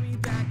pay me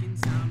back in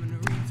time and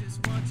reap just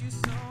what you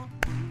sow.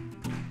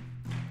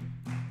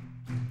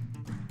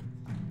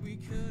 We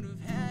could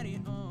have had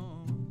it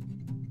all.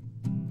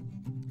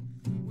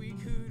 We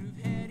could have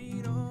had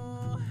it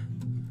all.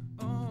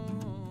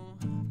 Oh,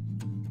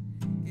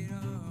 it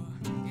all,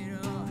 it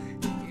all,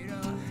 it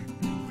all.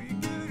 We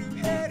could have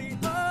had it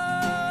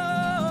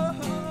all.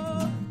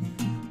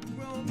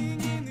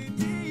 Rolling in the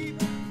deep,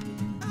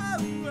 oh,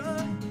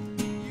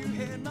 you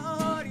had my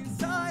heart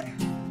inside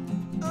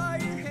all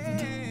your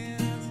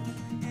hands,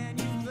 and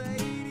you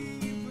played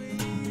it, you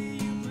played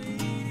it, you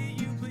played it,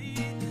 you played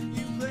it,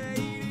 you played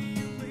it,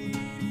 you played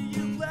it,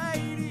 you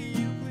played it,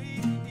 you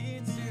played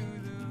it to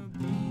the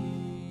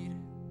beat.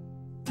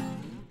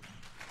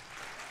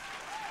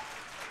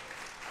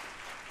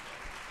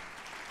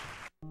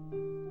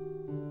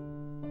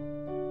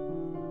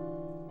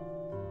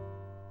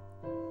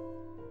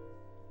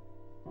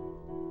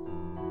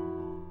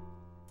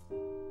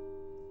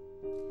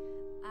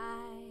 I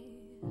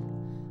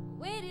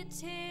waited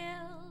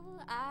till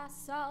I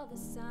saw the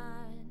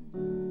sun.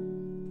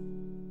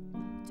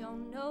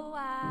 Don't know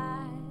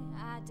why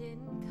I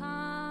didn't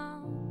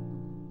come.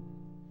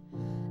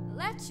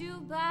 Let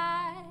you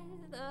buy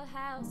the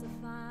house of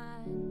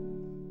fun.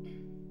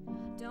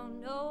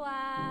 Don't know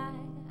why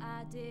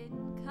I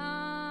didn't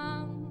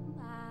come.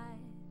 I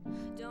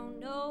don't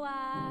know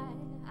why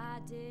I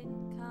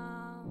didn't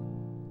come.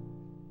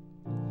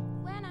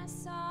 When I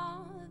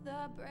saw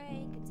the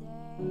break of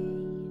day,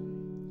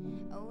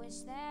 I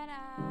wish that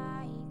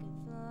I could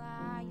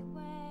fly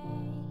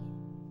away.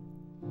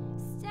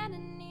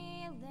 Standing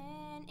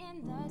kneeling in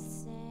the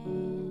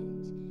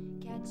sand,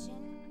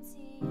 catching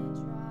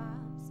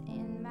teardrops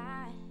in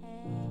my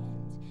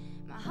hand.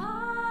 My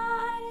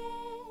heart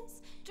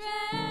is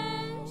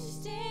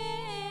drenched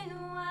in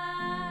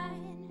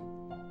wine,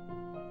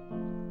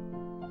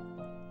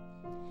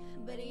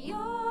 but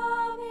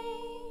you'll be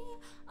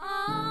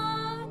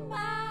on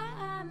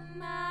my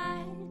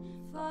mind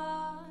forever.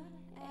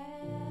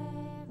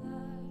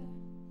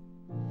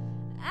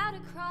 Out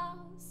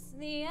across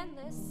the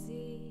endless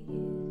sea,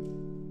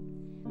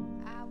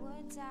 I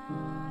would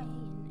die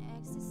in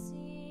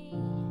ecstasy,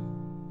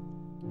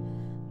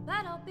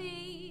 but I'll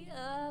be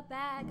a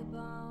bag of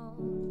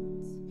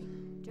bones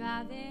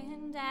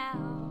driving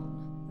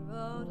down the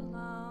road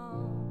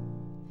alone.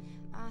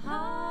 My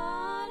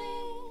heart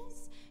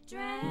is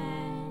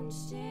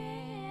drenched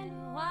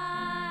in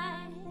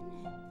wine,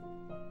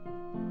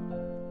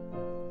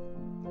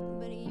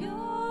 but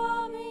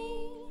you'll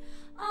be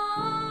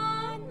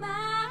on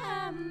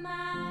my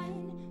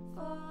mind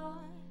forever.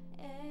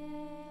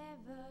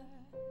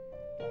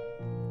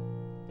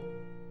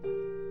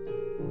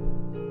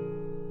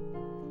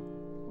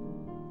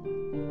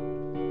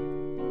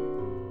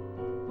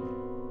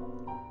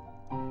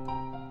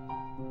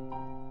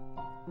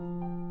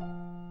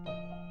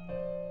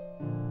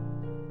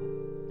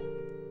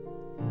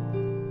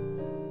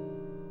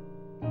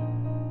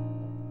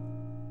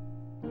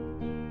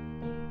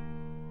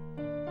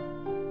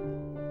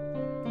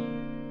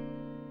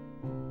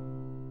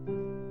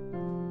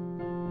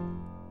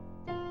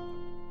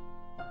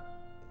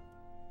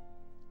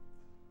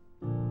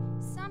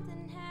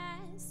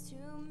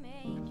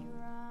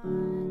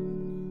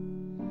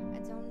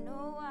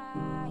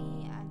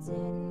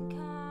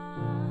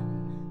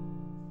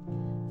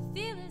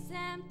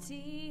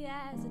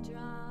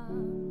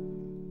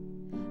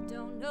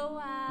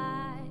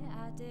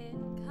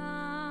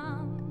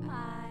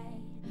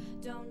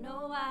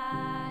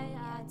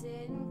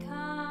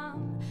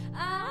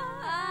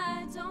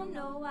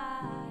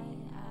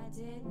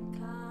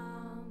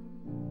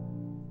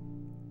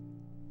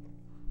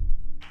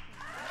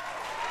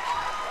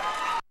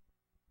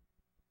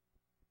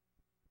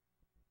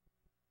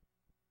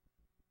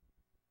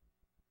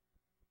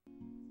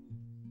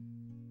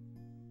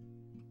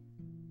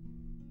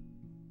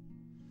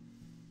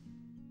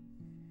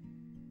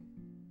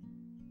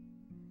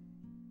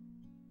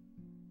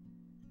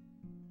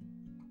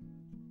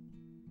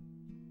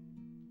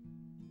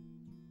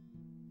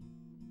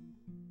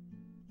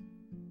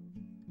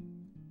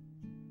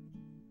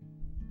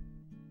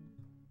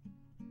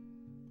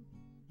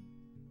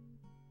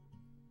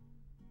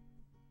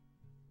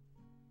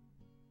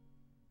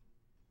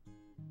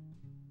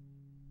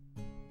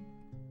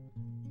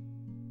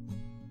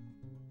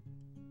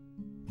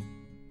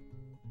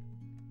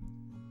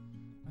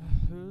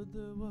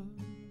 there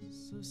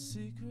was a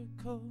secret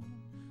chord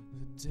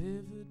that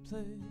David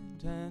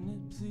played and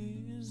it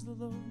pleased the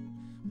Lord.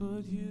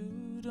 But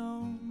you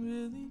don't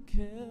really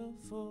care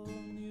for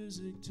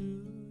music,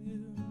 do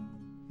you?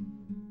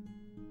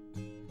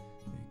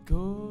 It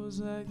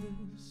goes like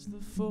this: the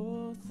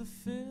fourth, the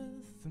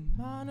fifth, the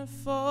minor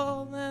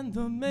fall and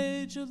the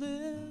major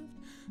lift,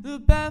 the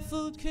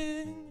baffled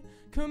king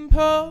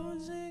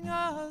composing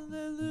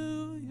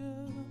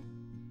hallelujah,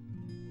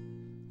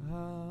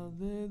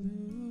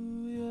 hallelujah,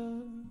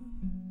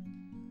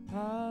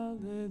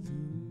 hallelujah,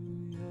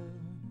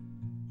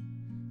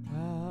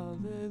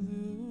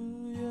 hallelujah,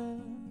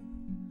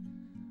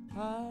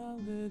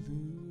 hallelujah.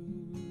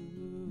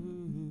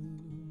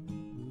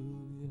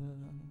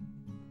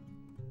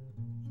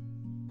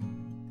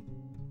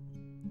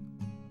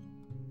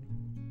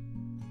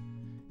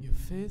 Your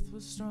faith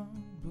was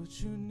strong,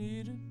 but you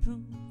needed proof.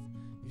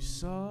 You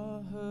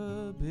saw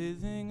her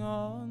bathing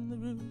on the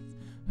roof.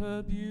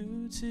 Her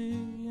beauty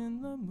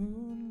in the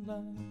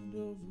moonlight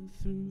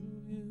overthrew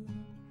you.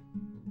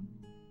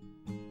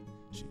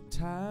 She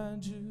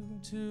tied you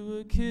to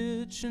a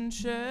kitchen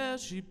chair.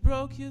 She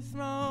broke your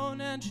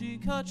throne and she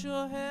cut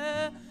your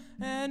hair.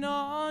 And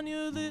on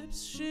your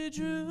lips she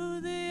drew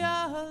the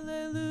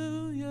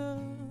hallelujah,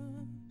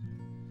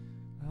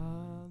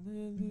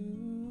 hallelujah,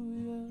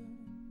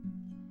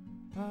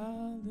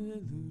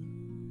 hallelujah,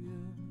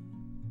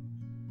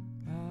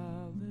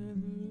 hallelujah,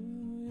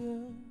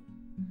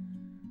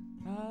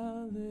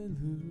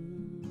 hallelujah.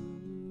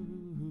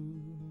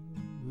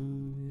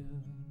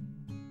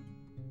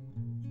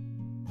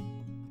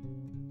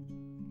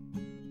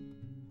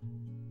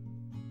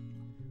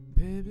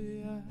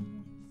 Baby,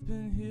 I've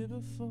been here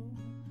before.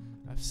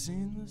 I've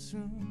seen this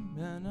room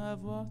and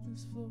I've walked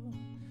this floor.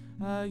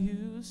 I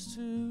used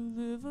to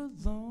live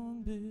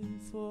alone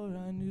before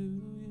I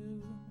knew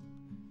you.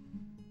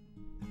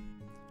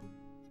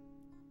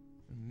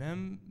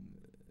 Remember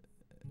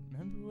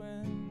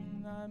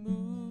when I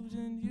moved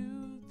in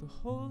you, the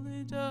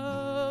holy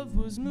dove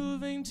was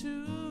moving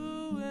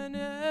too, and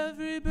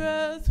every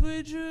breath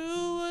we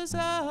drew was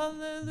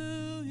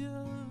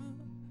hallelujah,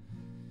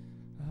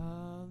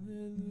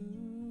 hallelujah,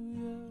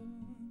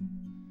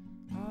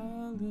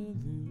 hallelujah,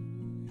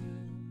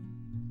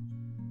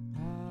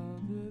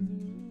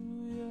 hallelujah,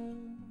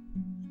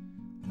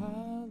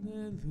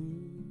 hallelujah.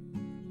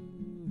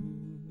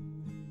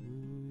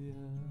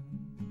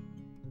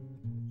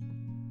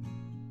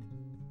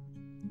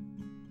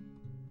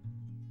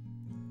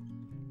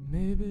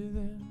 Maybe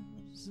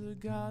there's a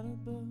God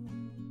above,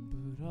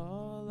 but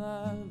all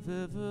I've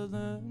ever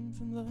learned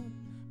from love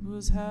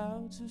was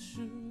how to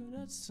shoot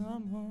at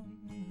someone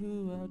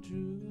who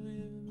outdrew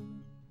you.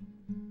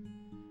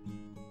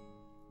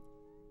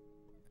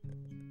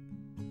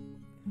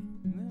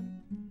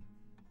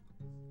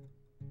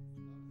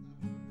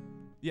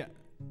 Yeah.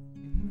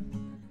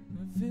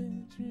 My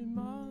victory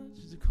march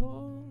is a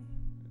call.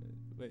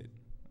 Wait.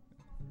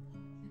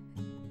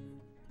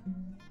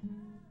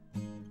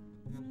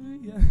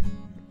 Hallelujah,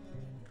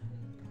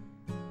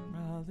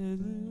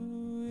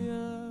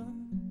 hallelujah,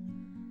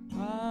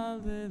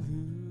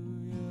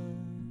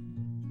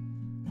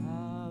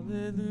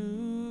 hallelujah,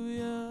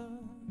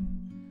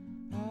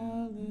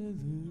 hallelujah.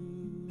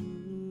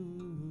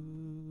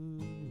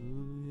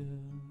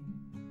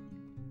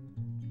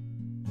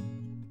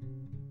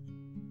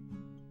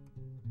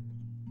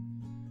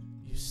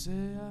 You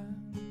say I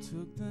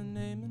took the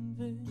name in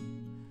vain.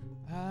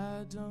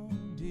 I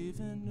don't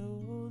even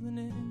know the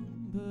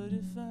name, but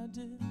if I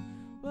did,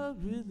 well,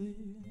 really,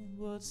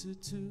 what's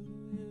it to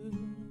you?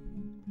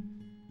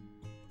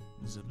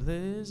 There's a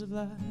blaze of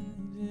light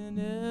in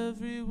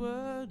every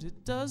word.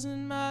 It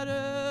doesn't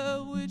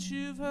matter which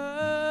you've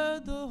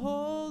heard, the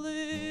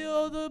holy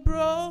or the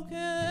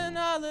broken.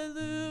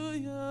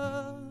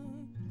 Hallelujah,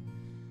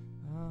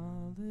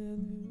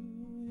 hallelujah,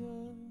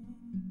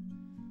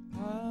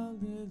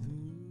 hallelujah,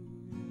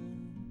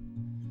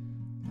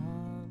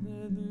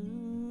 hallelujah,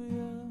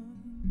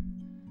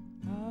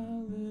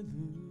 hallelujah.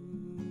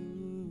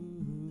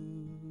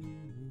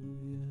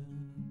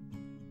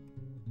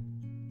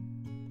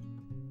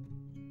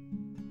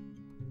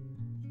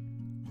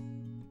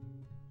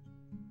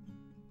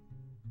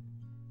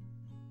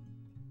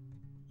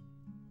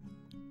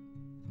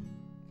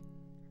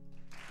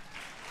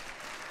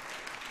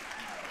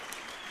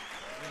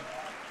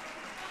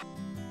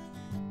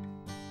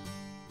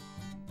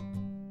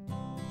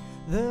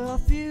 There are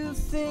few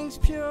things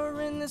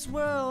pure in this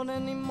world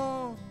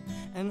anymore,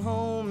 and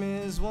home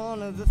is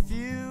one of the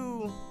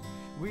few.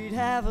 We'd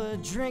have a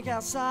drink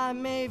outside,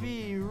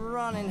 maybe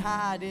run and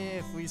hide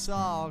if we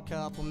saw a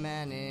couple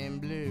men in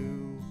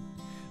blue.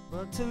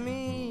 But to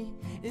me,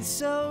 it's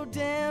so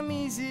damn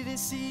easy to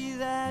see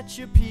that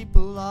your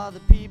people are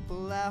the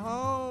people at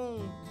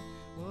home.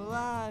 Well,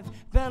 I've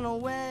been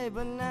away,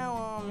 but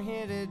now I'm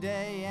here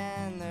today,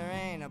 and there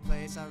ain't a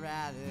place I'd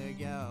rather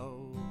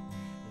go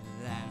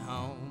than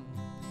home.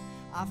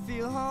 I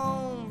feel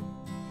home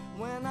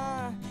when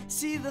I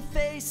see the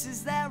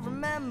faces that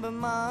remember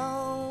my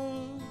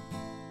own.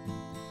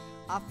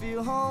 I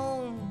feel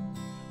home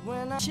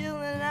When I'm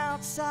chilling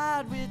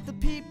outside with the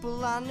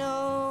people I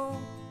know,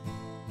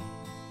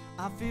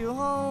 I feel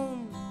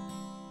home,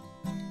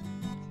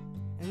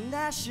 and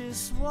that's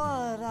just what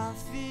I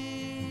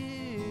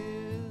feel.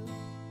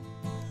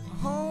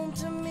 Home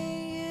to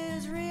me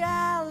is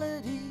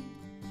reality,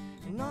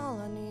 and all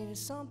I need is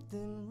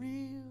something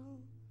real.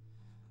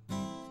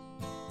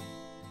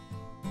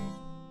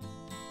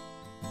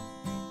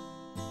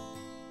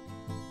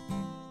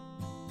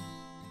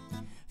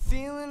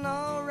 Feeling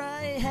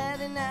alright,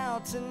 heading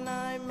out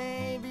tonight,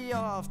 maybe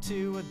off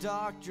to a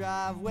dark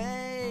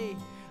driveway.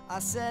 I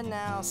said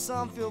now,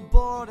 some feel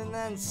bored and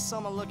then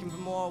some are looking for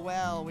more.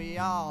 Well, we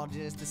all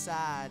just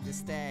decide to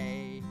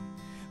stay.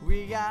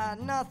 We got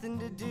nothing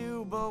to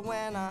do, but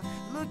when I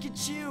look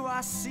at you,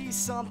 I see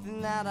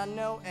something that I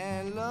know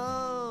and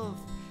love.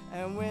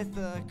 And with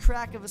a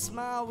crack of a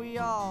smile, we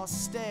all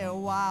stay a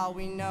while.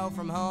 We know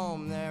from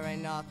home there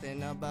ain't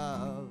nothing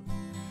above.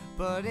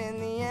 But in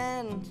the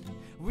end,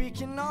 we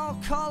can all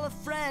call a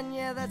friend,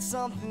 yeah, that's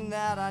something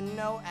that I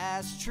know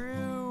as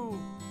true.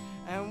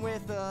 And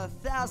with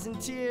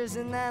 1,000 tears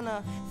and then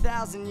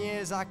 1,000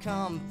 years, I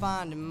come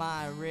finding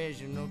my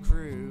original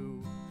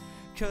crew.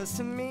 'Cause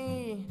to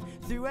me,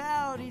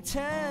 throughout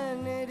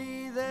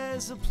eternity,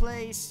 there's a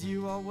place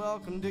you are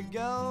welcome to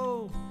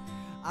go.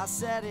 I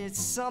said it's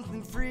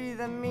something free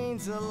that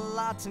means a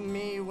lot to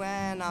me.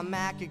 When I'm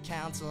at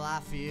Counsel, I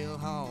feel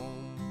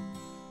home.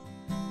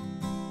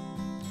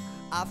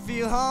 I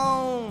feel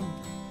home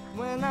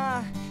when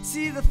I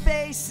see the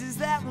faces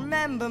that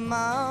remember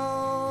my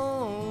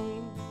own.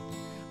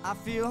 I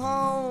feel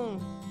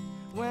home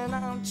when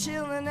I'm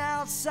chilling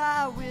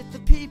outside with the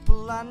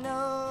people I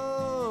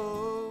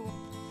know.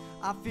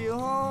 I feel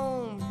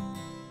home,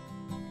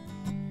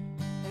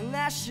 and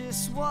that's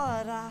just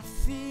what I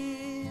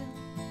feel.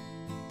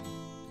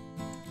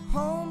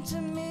 Home to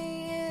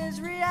me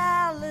is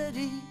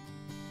reality,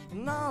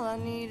 and all I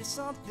need is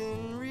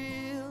something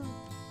real.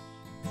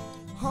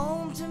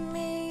 Home to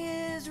me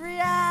is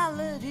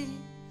reality,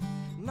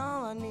 and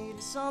all I need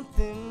is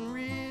something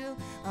real.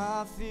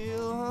 I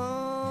feel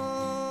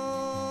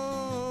home.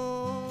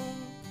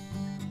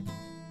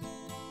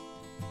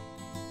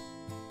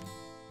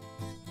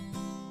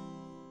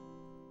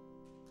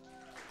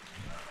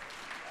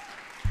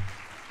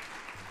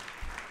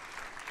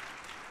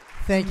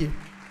 Thank you.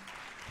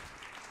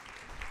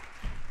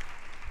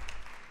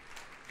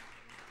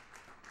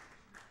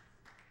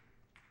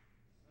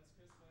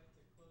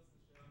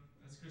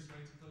 That's Chris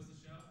ready to close the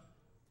show.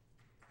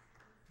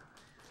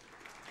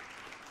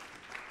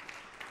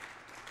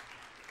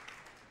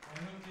 I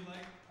hope you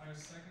like our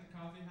second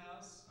coffee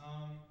house.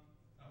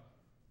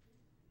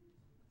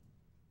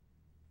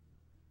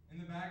 In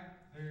the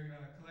back, they're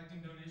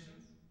collecting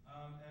donations,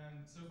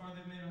 and so far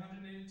they've made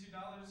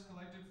 $182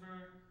 collected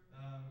for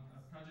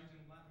a project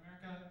in Latin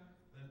America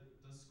that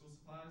does school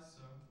supplies.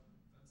 So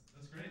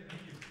that's great.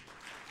 Thank you.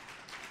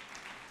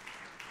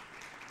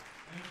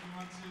 And if you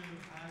want to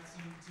add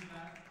some to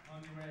that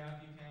on your way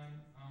out, you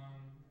can.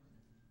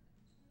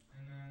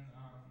 And then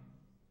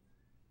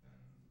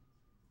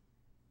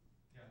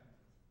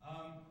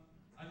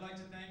I'd like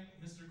to thank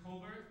Mr.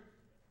 Colbert.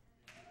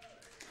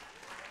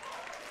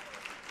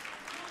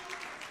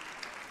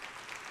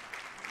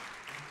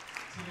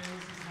 Today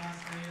was his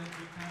last day at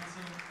the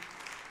council.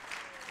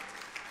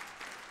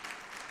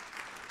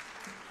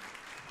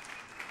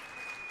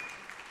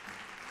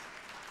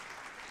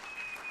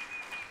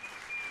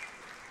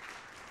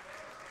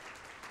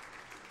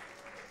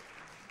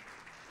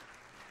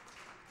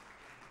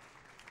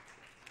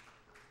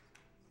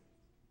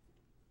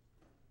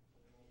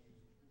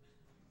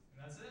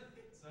 That's it.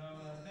 So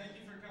thank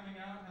you for coming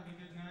out. Have a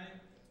good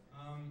night.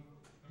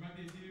 There might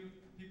be a few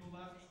people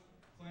left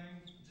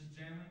playing, just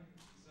jamming.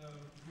 So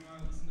if you want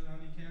to listen to them,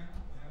 you can.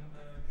 And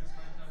Chris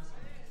might have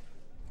some.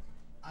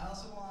 I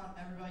also want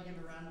everybody to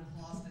give a round of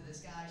applause to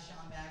this guy,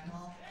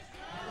 Bagnall. He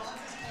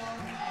loves his club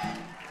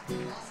and he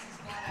loves